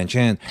friend Stan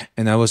Chan.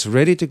 And I was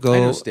ready to go. I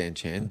know Stan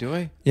Chan, do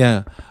I?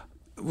 Yeah.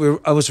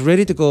 I was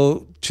ready to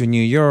go to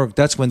New York.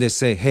 That's when they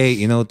say, "Hey,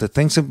 the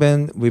things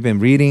we've been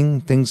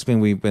reading,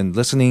 we've been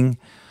listening.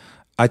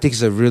 I think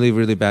it's a really,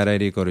 really bad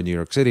idea to go to New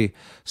York City.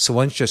 So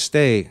why don't you just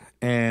stay?"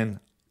 And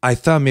I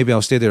thought maybe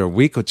I'll stay there a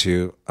week or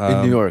two.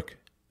 In New York?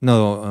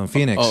 No,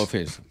 Phoenix. Oh,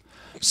 Phoenix.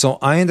 So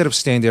I ended up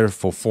staying there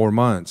for 4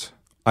 months.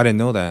 I didn't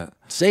know that.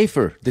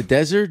 Safer. The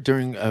desert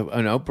during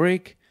an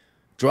outbreak,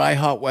 dry,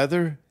 hot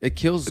weather, it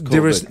kills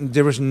COVID.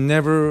 There was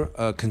never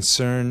a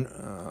concern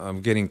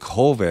of getting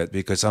COVID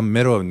because I'm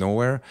middle of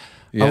nowhere.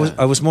 Yeah.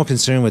 I was more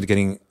concerned with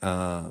getting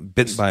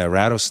bit by a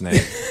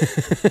rattlesnake,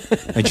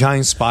 and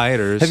giant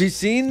spiders. Have you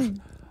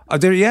seen?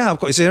 Yeah, of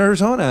course. It's in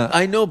Arizona.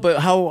 I know, but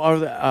how are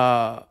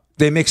the?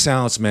 They make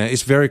sounds, man.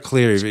 It's very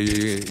clear.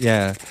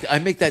 Yeah. I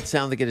make that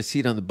sound to get a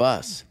seat on the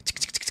bus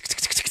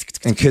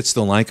And kids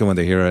don't like it when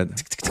they hear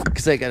it.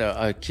 because I got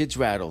a kid's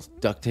rattle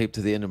duct taped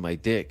to the end of my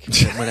dick.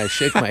 And when I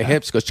shake my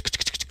hips, it goes.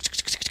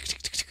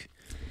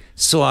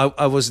 So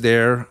I was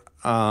there.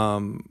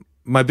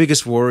 My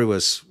biggest worry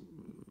was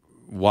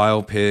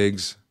wild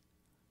pigs.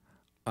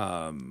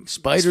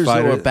 Spiders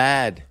are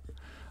bad.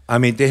 I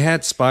mean, they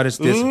had spiders.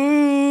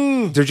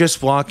 They're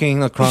just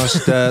walking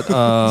across that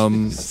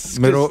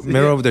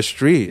middle of the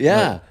street.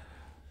 Yeah.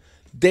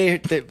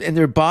 They and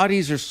their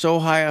bodies are so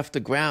high off the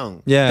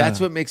ground. Yeah. That's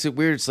what makes it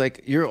weird. It's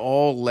like you're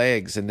all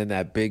legs and then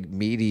that big,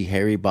 meaty,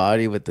 hairy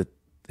body with the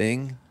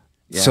thing.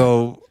 Yeah.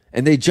 So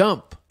and they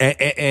jump.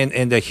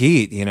 And the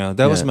heat,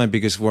 that was Yeah. my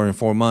biggest worry in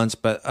 4 months.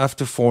 But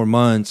after 4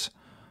 months,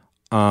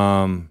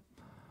 enough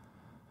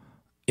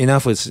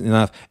was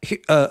enough.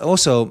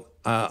 Also,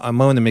 I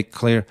want to make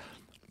clear,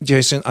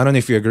 Jason, I don't know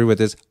if you agree with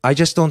this. I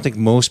just don't think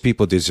most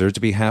people deserve to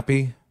be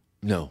happy.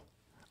 No,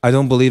 I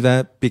don't believe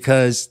that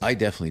because I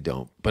definitely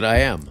don't. But I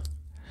am.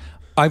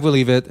 I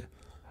believe it.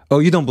 Oh,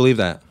 you don't believe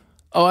that?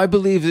 Oh, I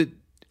believe that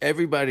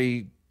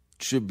everybody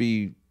should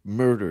be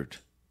murdered.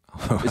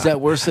 Is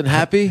that worse than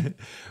happy?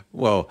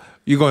 Well,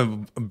 you're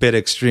going a bit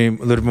extreme,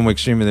 a little bit more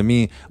extreme than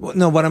me. Well,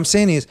 no, what I'm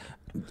saying is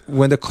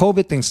when the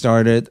COVID thing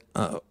started,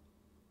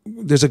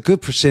 there's a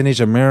good percentage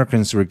of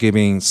Americans were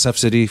giving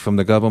subsidy from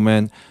the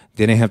government.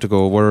 They didn't have to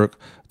go to work.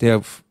 They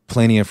have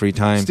plenty of free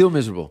time. Still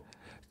miserable.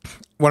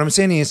 What I'm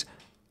saying is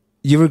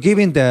you were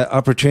given the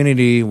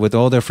opportunity with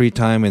all the free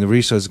time and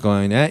resources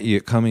coming at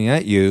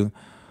you.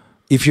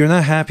 If you're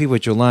not happy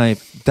with your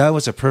life, that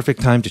was a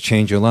perfect time to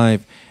change your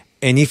life.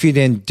 And if you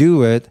didn't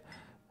do it,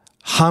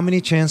 how many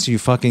chances you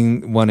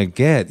fucking want to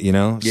get,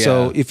 Yeah.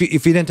 So if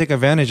you didn't take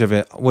advantage of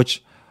it,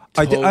 which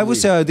I would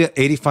say I did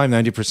 85,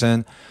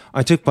 90%.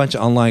 I took a bunch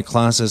of online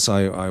classes.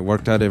 I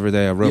worked out every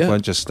day. I wrote a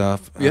bunch of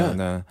stuff. Yeah.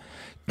 And,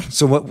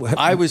 so what?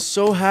 I was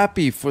so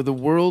happy for the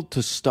world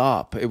to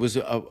stop. It was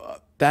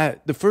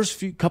that the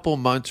first couple of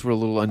months were a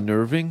little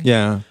unnerving.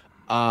 Yeah.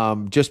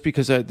 Just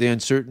because of the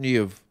uncertainty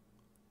of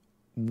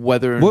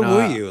whether or What not.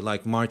 were you?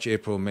 Like March,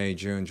 April, May,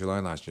 June, July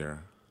last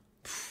year?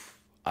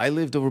 I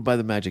lived over by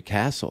the Magic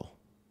Castle.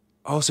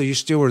 Oh, so you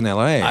still were in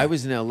LA? I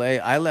was in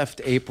LA. I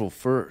left April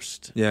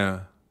 1st.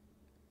 Yeah.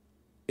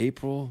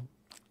 April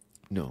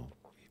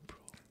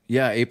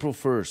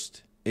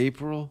 1st.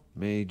 April,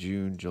 May,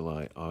 June,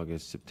 July,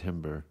 August,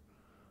 September.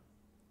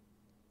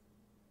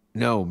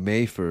 No,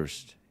 May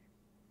 1st.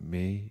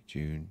 May,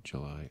 June,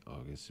 July,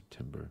 August,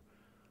 September,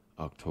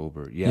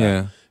 October.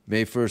 Yeah.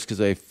 May 1st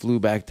because I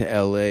flew back to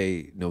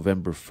LA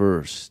November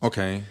 1st.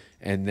 Okay.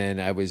 And then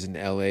I was in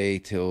LA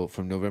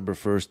from November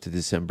 1st to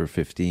December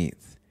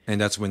 15th. And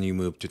that's when you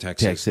moved to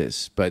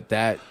Texas. But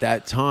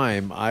that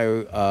time,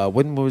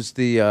 when was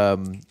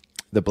the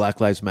Black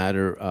Lives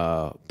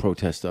Matter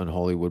protest on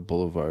Hollywood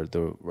Boulevard,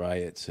 the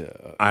riots?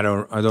 I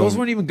don't. Those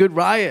weren't even good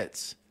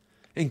riots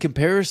in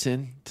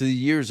comparison to the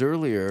years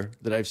earlier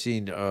that I've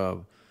seen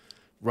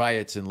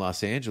riots in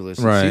Los Angeles.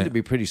 It Right. seemed to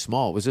be pretty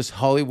small. It was just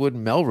Hollywood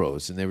and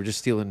Melrose, and they were just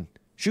stealing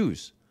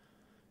shoes.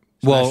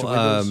 Well,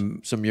 Smashed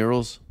windows, some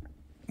murals.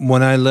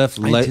 When I left,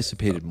 I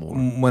anticipated more.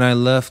 When I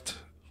left,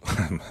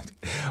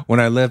 when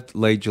I left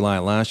late July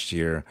last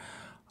year,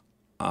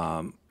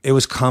 it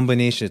was a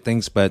combination of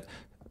things, but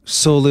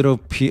so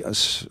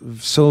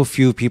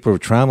few people were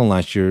traveling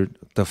last year.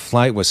 The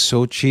flight was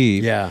so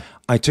cheap. Yeah.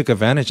 I took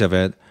advantage of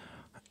it,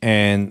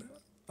 and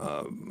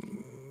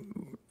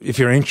if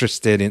you're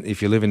interested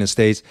if you live in the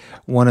States,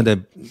 one of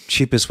the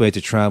cheapest way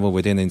to travel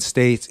within the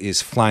States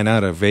is flying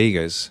out of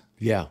Vegas.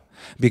 Yeah.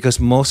 Because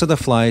most of the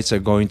flights are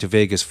going to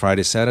Vegas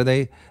Friday,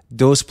 Saturday.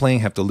 Those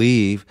planes have to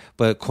leave,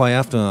 but quite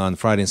often on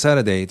Friday and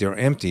Saturday, they're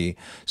empty.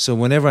 So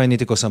whenever I need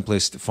to go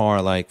someplace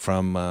far, like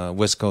from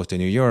West Coast to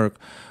New York,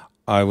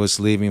 I was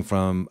leaving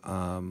from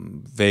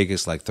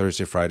Vegas like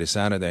Thursday, Friday,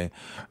 Saturday.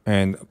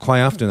 And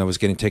quite often I was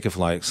getting ticket for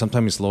like,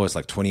 sometimes as low as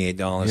like $28,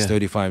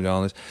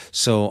 $35.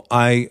 So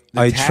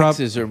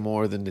Taxes are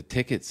more than the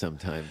ticket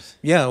sometimes.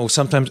 yeah, well,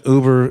 sometimes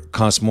Uber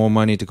costs more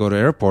money to go to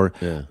the airport.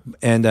 Yeah.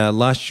 And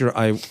last year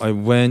I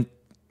went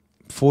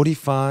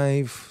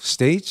 45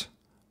 states,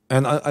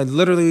 and I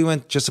literally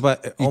went just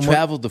about. You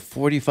traveled to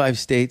 45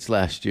 states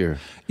last year.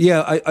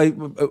 Yeah, I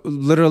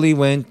literally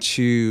went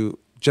to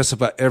just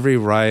about every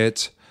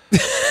riot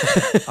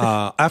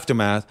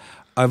aftermath.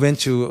 I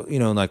went to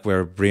like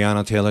where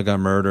Breonna Taylor got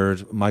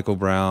murdered, Michael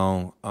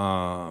Brown,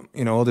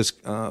 all this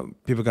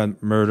people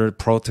got murdered,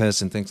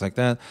 protests and things like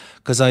that.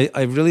 Because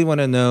I really want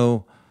to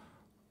know.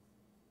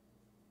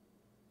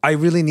 I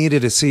really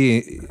needed to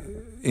see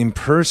in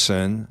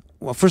person.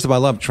 Well, first of all, I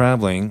love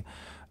traveling,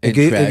 And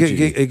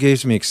tragedy. It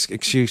gives me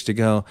excuse to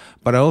go,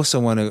 but I also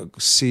want to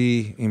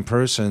see in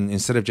person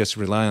instead of just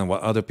relying on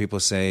what other people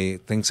say,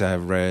 things I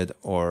have read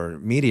or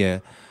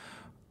media.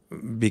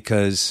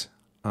 Because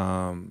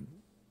one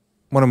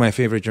of my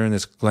favorite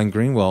journalists, Glenn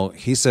Greenwald,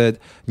 he said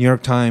New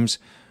York Times,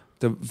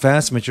 the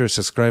vast majority of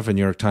subscribers for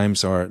New York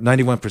Times are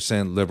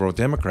 91% liberal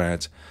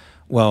Democrats.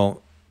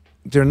 Well,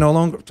 they're no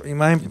longer, in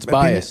my opinion,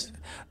 biased.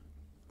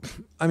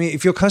 I mean,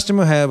 if your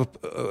customer have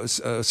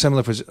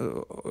similar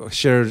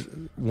share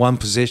one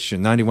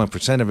position,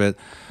 91% of it,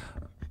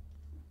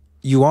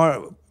 you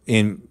are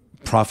in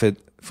profit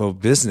for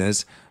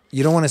business.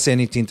 You don't want to say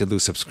anything to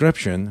lose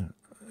subscription.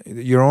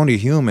 You're only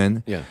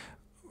human. Yeah.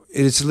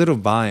 It's a little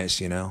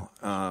biased, you know.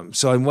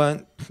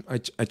 So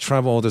I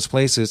travel all those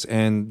places,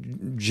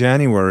 and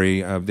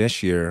January of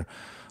this year,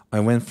 I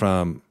went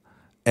from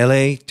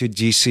LA to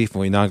DC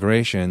for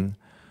inauguration,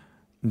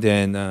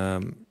 then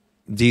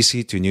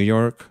DC to New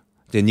York,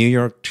 then New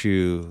York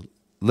to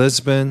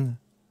Lisbon,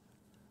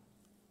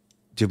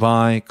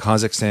 Dubai,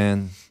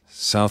 Kazakhstan,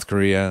 South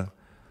Korea,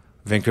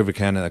 Vancouver,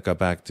 Canada. Got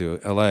back to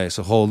LA.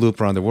 So whole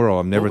loop around the world.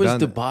 I've never done.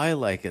 What was Dubai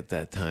like at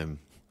that time?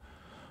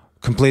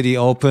 Completely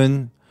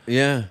open.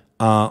 Yeah.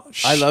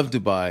 I love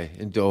Dubai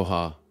and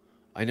Doha.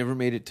 I never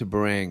made it to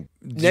Bahrain.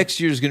 Next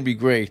year is going to be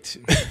great.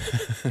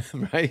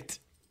 Right?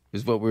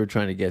 Is what we were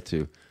trying to get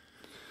to.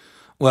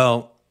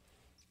 Well,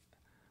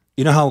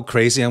 you know how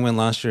crazy I went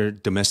last year,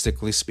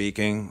 domestically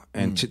speaking?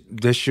 And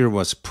this year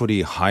was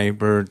pretty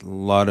hybrid, a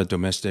lot of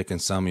domestic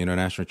and some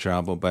international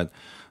travel. But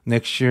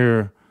next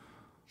year,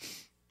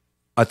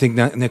 I think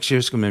next year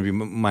is going to be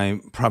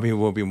probably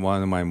will be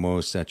one of my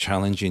most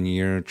challenging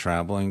year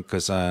traveling,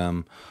 because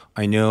I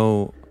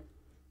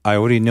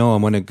already know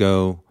I'm going to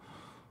go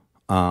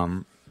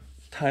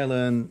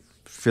Thailand,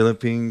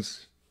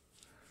 Philippines,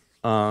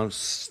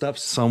 stop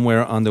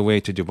somewhere on the way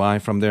to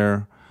Dubai from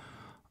there.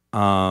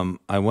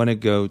 I want to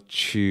go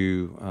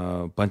to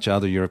a bunch of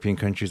other European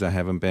countries I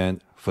haven't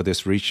been for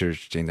this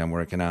research thing that I'm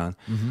working on.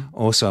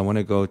 Also, I want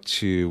to go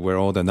to where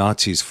all the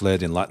Nazis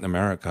fled in Latin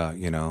America,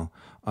 you know.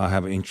 I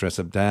have an interest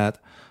of that.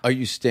 Are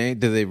you staying?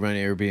 Do they run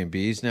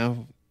Airbnbs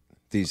now?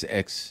 These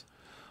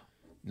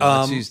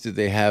ex-Nazis, do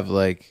they have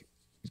like,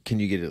 can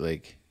you get it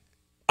like?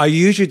 I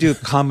usually do a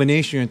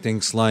combination of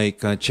things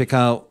like check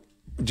out,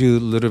 do a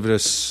little bit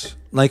of,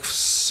 I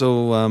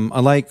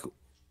like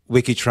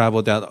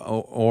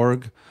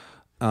wikitravel.org.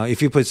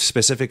 If you put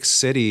specific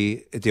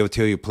city, they'll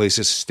tell you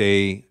places to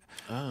stay,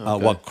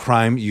 what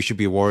crime you should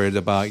be worried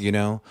about, you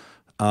know.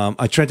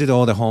 I try to do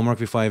all the homework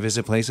before I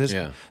visit places.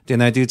 Yeah.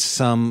 Then I did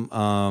some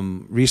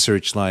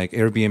research like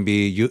Airbnb,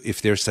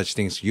 if there's such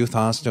things, youth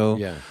hostel,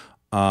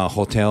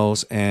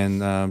 hotels,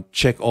 and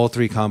check all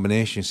three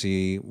combinations,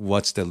 see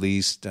what's the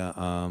least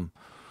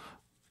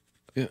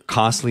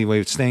costly way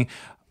of staying.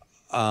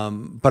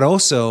 But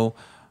also,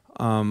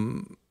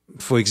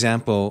 for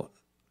example,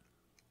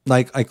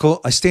 like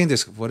I stay in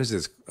this, what is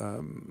this?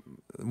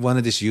 One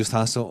of this youth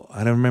hostel.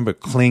 I don't remember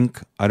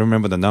Clink. I don't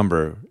remember the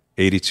number.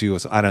 82 or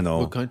so, I don't know.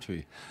 What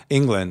country?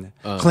 England.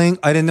 Clink.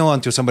 I didn't know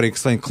until somebody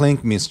explained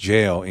clink means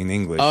jail in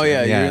English. Oh,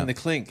 yeah. You're in the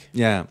clink.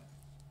 Yeah.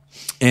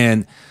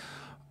 And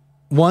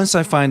once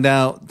I find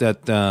out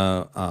that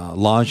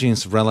lodging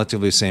is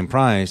relatively the same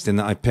price, then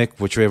I pick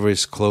whichever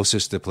is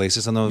closest to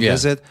places I'm going to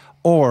visit.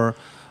 Or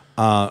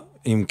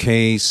in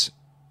case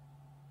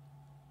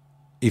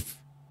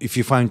if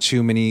you find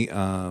too many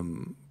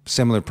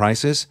similar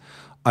prices,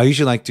 I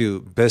usually like to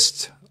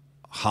best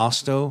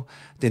hostel.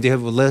 Then they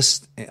have a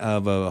list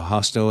of a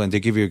hostel, and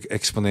they give you an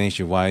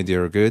explanation why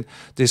they're good.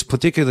 This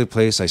particular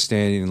place I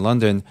stayed in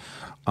London,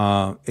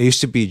 it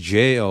used to be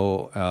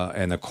jail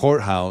and a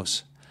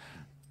courthouse,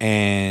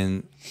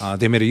 and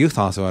they made a youth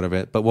hostel out of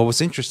it. But what was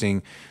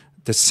interesting,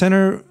 the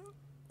center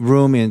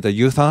room in the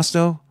youth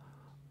hostel,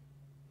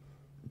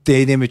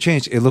 they never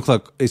changed. It looked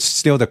like it's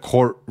still the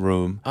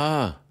courtroom.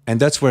 And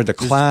that's where the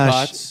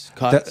Clash,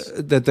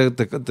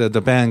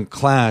 the band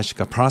Clash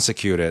got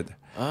prosecuted.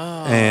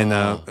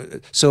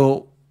 And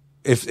so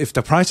if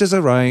the prices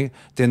are right,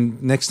 then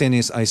next thing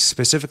is I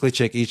specifically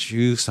check each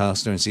youth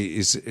hostel and see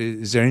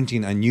is there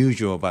anything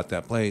unusual about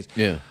that place.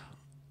 Yeah,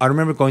 I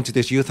remember going to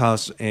this youth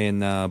house in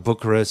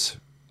Bucharest,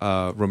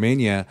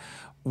 Romania.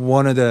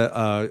 One of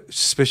the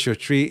special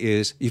treat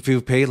is if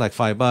you pay like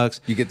 $5,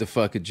 you get the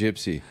fuck a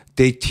gypsy.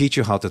 They teach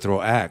you how to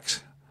throw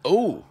axe.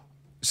 Oh,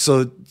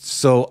 so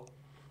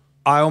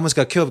I almost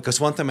got killed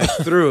because one time I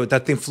threw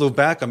that thing flew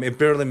back. It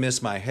barely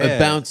missed my head. It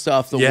bounced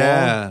off the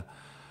wall.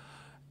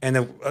 And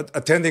the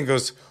attendant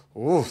goes,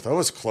 "Oh, that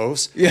was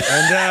close." Yeah,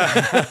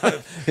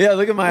 and yeah.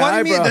 Look at my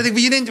eyebrow.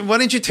 Why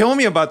didn't you tell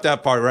me about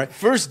that part? Right,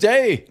 first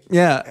day.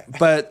 Yeah,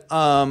 but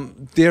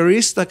there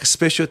is like a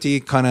specialty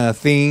kind of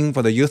thing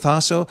for the youth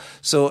hostel.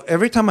 So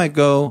every time I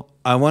go,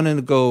 I want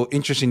to go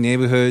interesting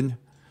neighborhood.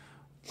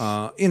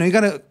 You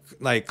gotta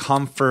like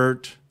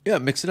comfort. Yeah,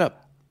 mix it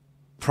up.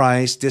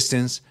 Price,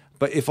 distance.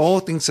 But if all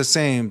things are the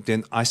same,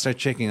 then I start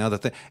checking other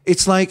things.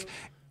 It's like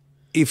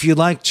if you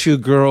like two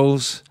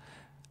girls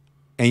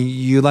and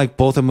you like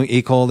both of them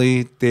equally,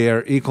 they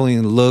are equally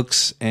in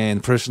looks and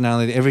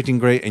personality, everything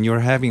great, and you're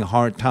having a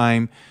hard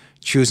time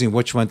choosing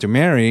which one to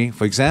marry,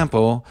 for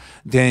example,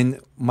 then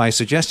my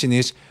suggestion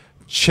is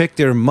check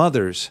their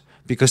mothers.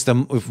 Because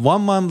if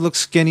one mom looks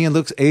skinny and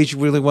looks aged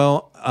really well,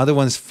 other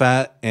one's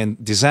fat and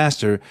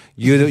disaster,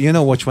 you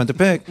know which one to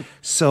pick.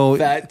 So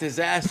Fat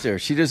disaster.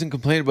 She doesn't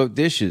complain about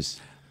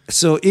dishes.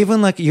 So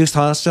even like used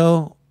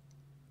hostel,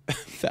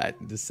 Fat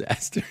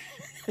disaster.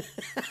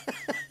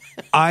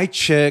 I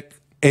check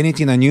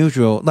anything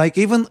unusual. Like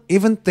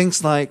even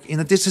things like,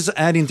 this is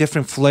adding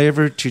different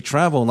flavor to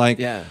travel. Like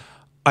Yeah.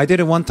 I did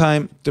it one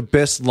time, the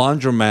best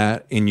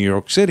laundromat in New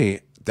York City.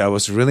 That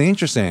was really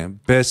interesting.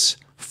 Best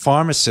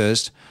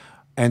pharmacist.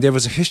 And there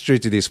was a history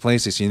to these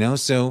places,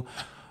 So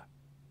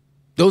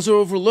Those are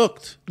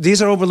overlooked.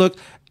 these are overlooked.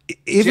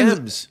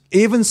 Gems.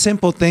 Even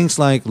simple things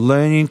like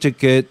learning to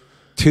get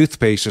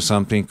toothpaste or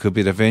something could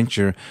be the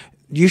venture.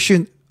 You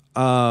should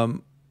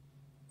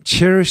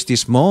cherish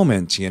this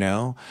moment,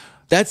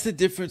 That's the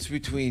difference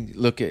between,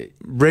 look at,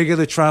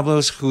 Regular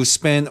travelers who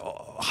spend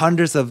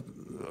hundreds of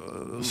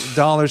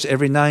dollars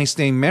every night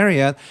staying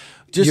Marriott.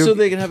 just you're- so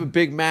they can have a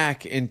Big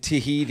Mac in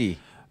Tahiti.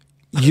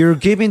 You're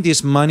giving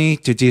this money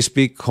to this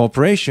big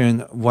corporation.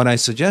 What I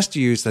suggest to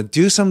you is that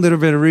do some little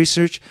bit of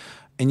research,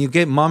 and you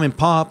get mom and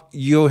pop.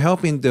 You're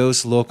helping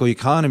those local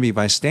economy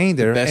by staying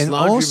there, best and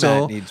laundromat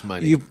also needs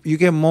money. you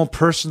get more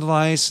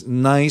personalized,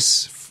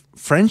 nice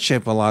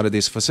friendship. A lot of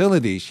these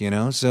facilities,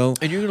 So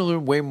And you're going to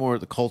learn way more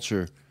of the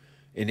culture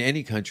in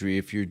any country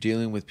if you're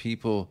dealing with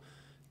people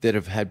that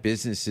have had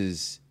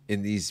businesses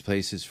in these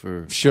places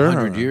for Sure.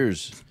 100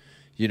 years.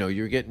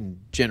 You're getting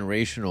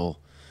generational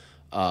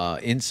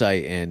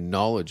insight and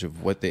knowledge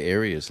of what the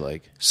area is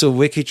like. So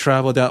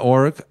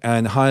wikitravel.org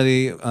and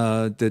highly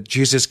the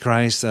Jesus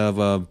Christ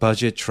of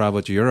budget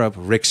travel to Europe,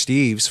 Rick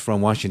Steves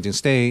from Washington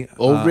State.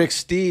 Rick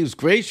Steves,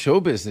 great show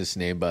business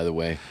name, by the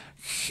way.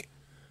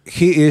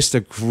 He is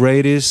the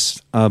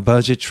greatest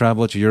budget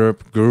travel to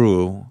Europe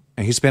guru,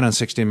 and he's been on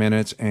 60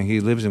 Minutes, and he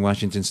lives in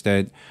Washington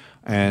State.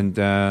 And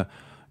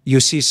you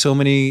see so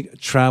many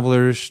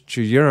travelers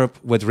to Europe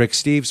with Rick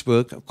Steves'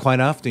 book. Quite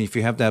often, if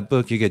you have that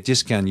book, you get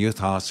discount youth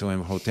hostel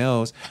and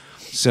hotels.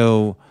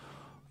 So,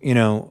 you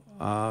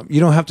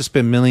don't have to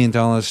spend $1 million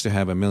to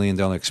have $1 million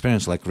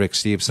experience, like Rick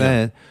Steves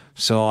said.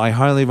 So I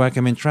highly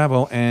recommend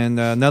travel. And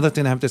another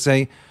thing I have to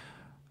say,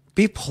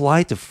 be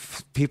polite to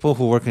people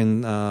who work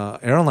in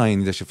airline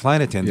industry, flight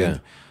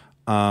attendant.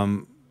 I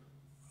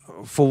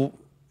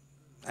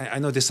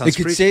know this sounds It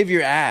could pretty- save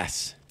your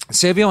ass.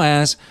 save your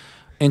ass,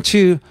 and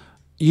two,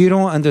 you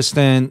don't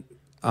understand.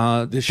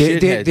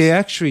 shitheads. They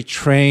actually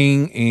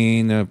train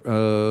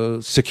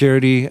in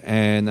security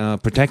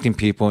and protecting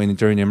people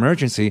during an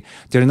emergency.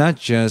 They're not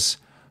just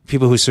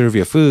people who serve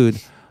you food.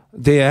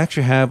 They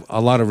actually have a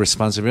lot of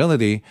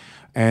responsibility.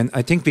 And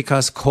I think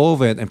because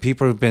COVID and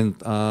people have been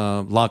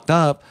locked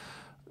up,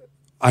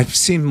 I've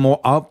seen more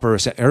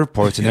outbursts at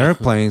airports and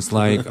airplanes.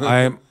 Like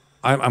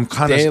I'm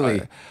kind Daily.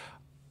 of.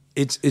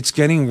 It's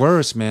getting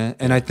worse, man.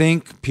 And I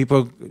think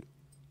people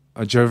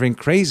are driving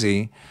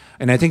crazy.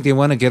 And I think they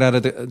want to get out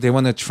of they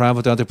want to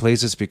travel to other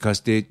places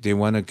because they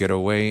want to get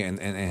away and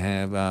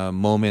have a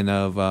moment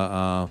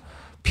of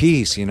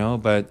peace,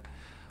 But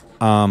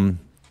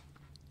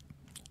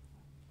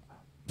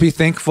be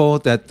thankful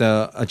that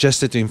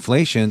adjusted to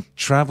inflation,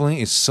 traveling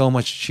is so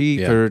much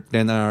cheaper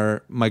than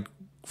my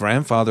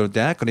grandfather or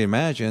dad could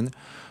imagine.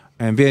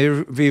 And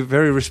be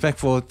very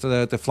respectful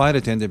to the flight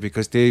attendant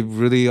because they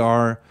really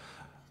are.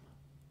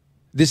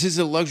 This is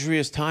a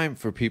luxurious time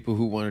for people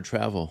who want to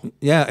travel.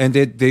 Yeah, and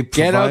they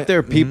Get out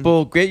there,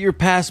 people. Get your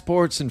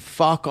passports and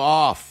fuck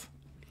off.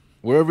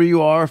 Wherever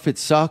you are, if it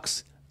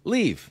sucks,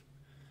 leave.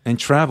 And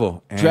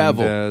travel. And,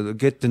 Travel.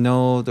 Get to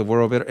know the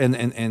world better.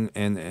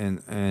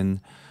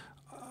 And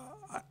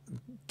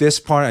this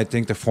part, I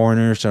think the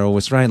foreigners are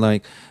always right.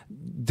 Like,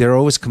 they're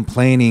always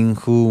complaining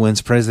who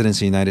wins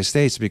presidency in the United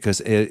States because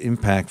it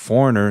impacts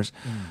foreigners.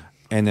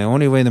 And the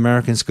only way the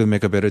Americans could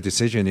make a better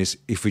decision is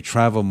if we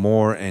travel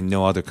more and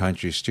know other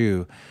countries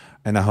too.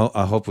 And I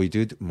hope we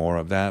do more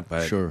of that.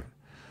 But Sure.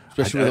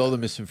 Especially with all the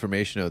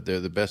misinformation out there,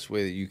 the best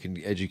way that you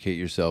can educate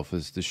yourself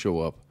is to show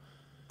up.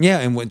 yeah,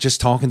 and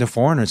just talking to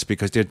foreigners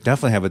because they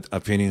definitely have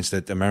opinions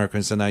that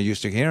Americans are not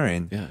used to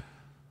hearing. Yeah.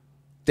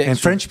 And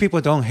French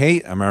people don't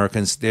hate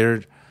Americans.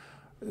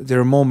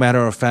 They're more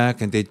matter of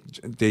fact, and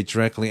they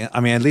directly. I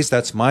mean, at least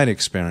that's my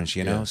experience,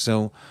 Yeah.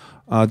 So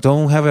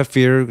don't have a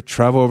fear.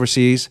 Travel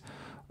overseas.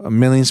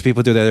 Millions of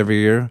people do that every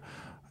year,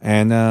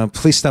 and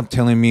please stop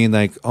telling me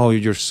like, "Oh,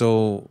 you're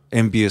so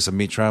envious of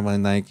me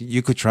traveling." Like,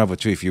 you could travel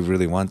too if you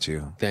really want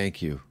to.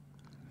 Thank you.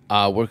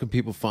 Where can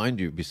people find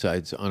you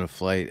besides on a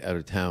flight out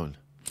of town?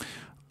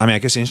 I mean, I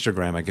guess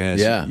Instagram.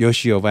 Yeah.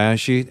 Yoshi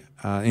Obayashi,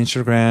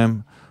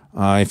 Instagram.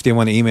 If they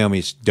want to email me,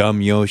 it's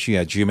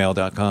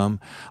dumbyoshi@gmail.com.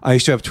 I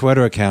used to have a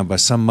Twitter account, but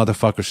some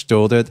motherfucker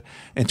stole it,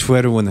 and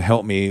Twitter wouldn't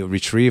help me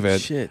retrieve it.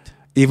 Shit.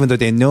 Even though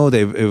they know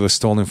it was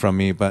stolen from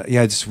me. But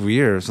yeah, it's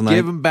weird. So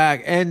Give them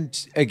back. And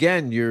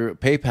again, your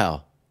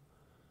PayPal.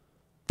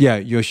 Yeah,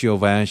 Yoshi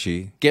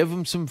Obayashi. Give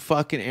him some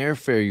fucking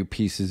airfare, you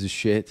pieces of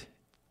shit.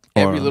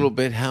 Every Or- little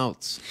bit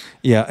counts.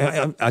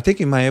 Yeah, I think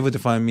you might be able to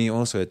find me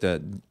also at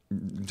that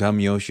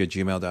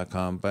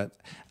dumbyoshi@gmail.com. But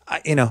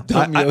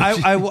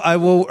I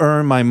will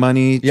earn my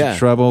money to Yeah.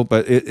 travel.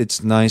 But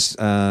it's nice.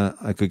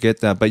 I could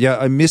get that. But yeah,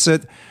 I miss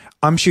it.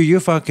 I'm sure you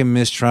fucking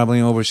miss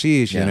traveling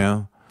overseas. You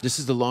know. This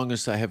is the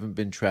longest I haven't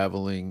been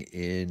traveling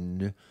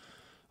in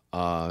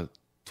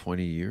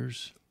 20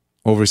 years.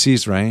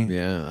 Overseas, right?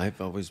 Yeah,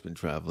 I've always been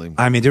traveling.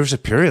 I mean, there was a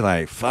period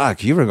like,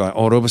 fuck, you were going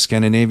all over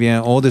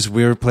Scandinavia, all these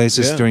weird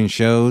places Yeah. during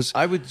shows.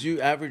 I would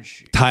do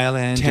average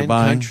Thailand, 10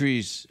 Dubai.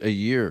 countries a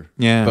year.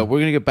 Yeah. But we're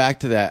going to get back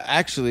to that.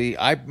 Actually,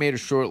 I made a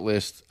short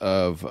list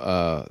of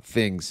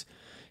things.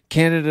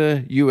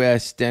 Canada,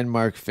 U.S.,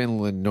 Denmark,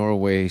 Finland,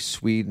 Norway,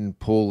 Sweden,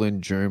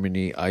 Poland,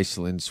 Germany,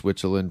 Iceland,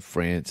 Switzerland,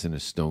 France, and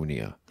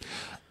Estonia.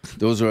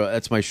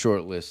 That's my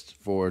short list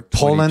for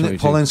 2022.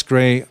 Poland's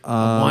great.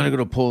 I want to go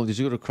to Poland. Did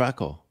you go to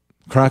Krakow?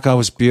 Krakow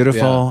was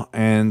beautiful,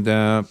 and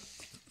I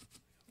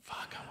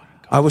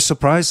was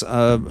surprised.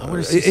 I want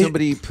to see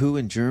somebody eat poo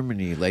in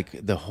Germany,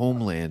 like the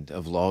homeland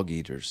of log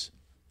eaters.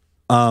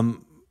 Do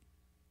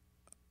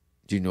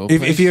you know? A If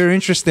place? you're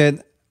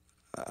interested,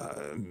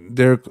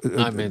 there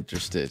I'm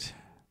interested.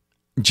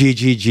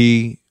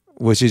 GGG,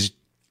 which is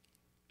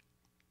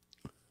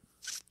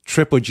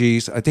triple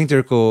G's. I think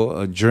they're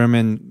called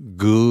German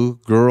Goo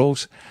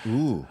Girls.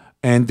 Ooh.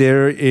 And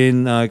they're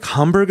in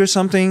Hamburg or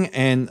something.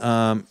 And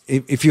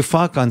if you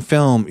fuck on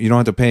film, you don't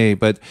have to pay.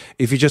 But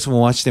if you just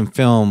watch them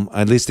film,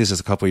 at least this is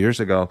a couple of years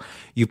ago,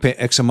 you pay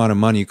X amount of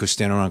money. You could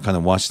stand around and kind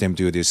of watch them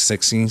do these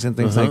sex scenes and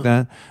things like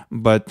that.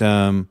 But,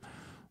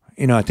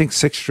 I think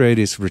Sixth Street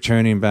is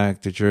returning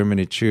back to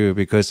Germany too,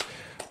 because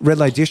Red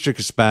Light District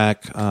is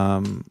back.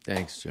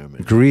 Thanks,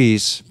 Germany.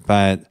 Greece,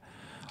 but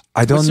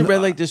I don't What's the know.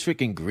 red light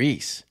district in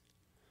Greece?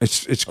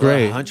 It's A lot of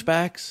great.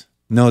 hunchbacks?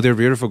 No, they're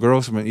beautiful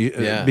girls.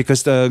 Yeah.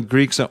 Because the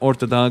Greeks are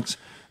Orthodox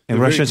and They're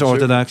very Russians are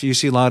conservative. Orthodox. You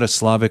see a lot of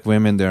Slavic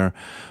women there.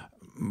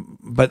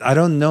 But I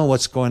don't know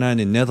what's going on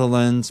in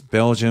Netherlands,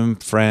 Belgium,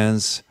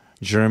 France,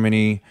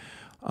 Germany,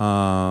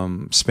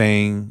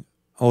 Spain,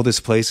 all these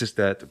places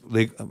that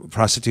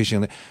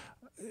prostitution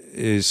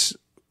is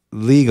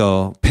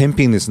legal.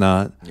 Pimping is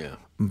not. Yeah.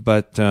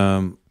 But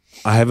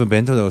I haven't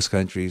been to those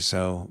countries.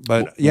 So,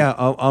 but yeah,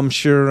 I'm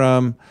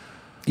sure.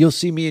 You'll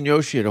see me and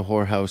Yoshi at a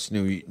whorehouse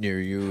near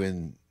you.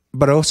 And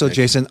But also,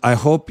 Jason, I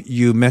hope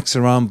you mix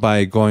around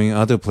by going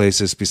other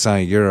places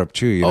besides Europe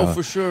too. You know?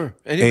 for sure.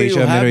 Anybody Asia,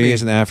 who'll have Middle me.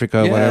 East, and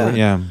Africa, whatever.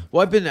 Yeah.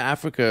 Well, I've been to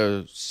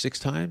Africa 6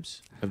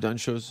 times. I've done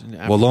shows in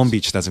Africa. Well, Long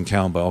Beach doesn't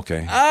count, but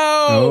okay.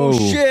 Oh,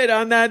 Oh. shit.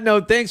 On that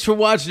note, thanks for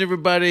watching,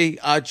 everybody.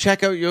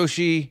 Check out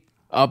Yoshi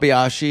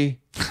Obayashi.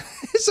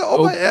 It's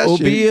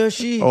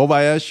Obayashi?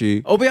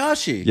 Obayashi.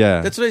 Obayashi.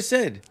 Yeah. That's what I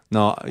said.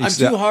 No, I'm it's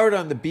too hard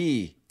on the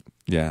B.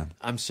 Yeah.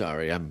 I'm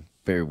sorry. I'm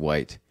very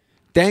white.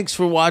 Thanks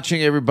for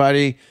watching,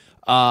 everybody.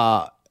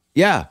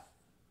 Yeah,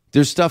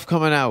 there's stuff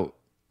coming out.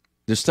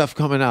 There's stuff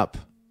coming up.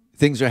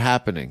 Things are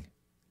happening.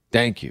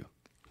 Thank you.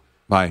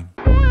 Bye.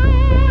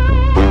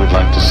 We would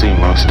like to see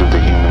most of the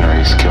human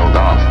race killed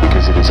off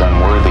because it is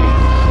unworthy.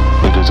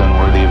 It is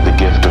unworthy of the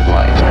gift of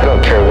life. I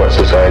don't care what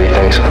society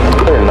thinks.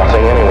 They're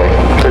nothing anyway.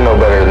 They're no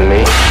better than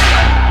me.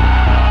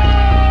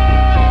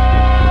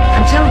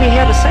 Until we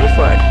hear the safe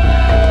word,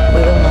 we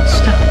will not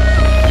stop.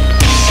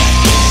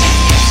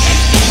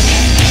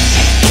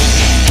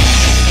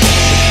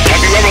 Have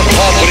you ever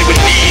thought what it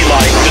would be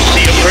like to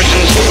see a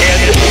person's head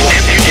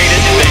amputated?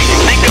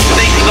 Think of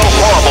things so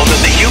horrible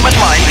that the human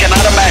mind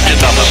cannot imagine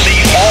them. See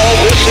all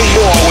this and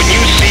more when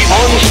you see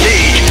on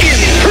stage,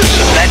 in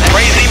person, that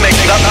crazy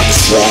mix-up.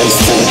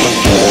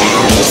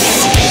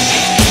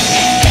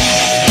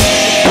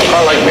 I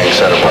like being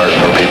set apart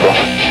from people.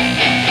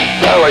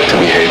 I like to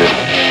be hated.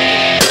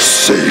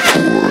 Safe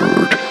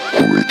word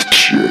with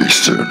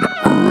Jason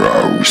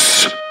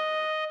Rouse.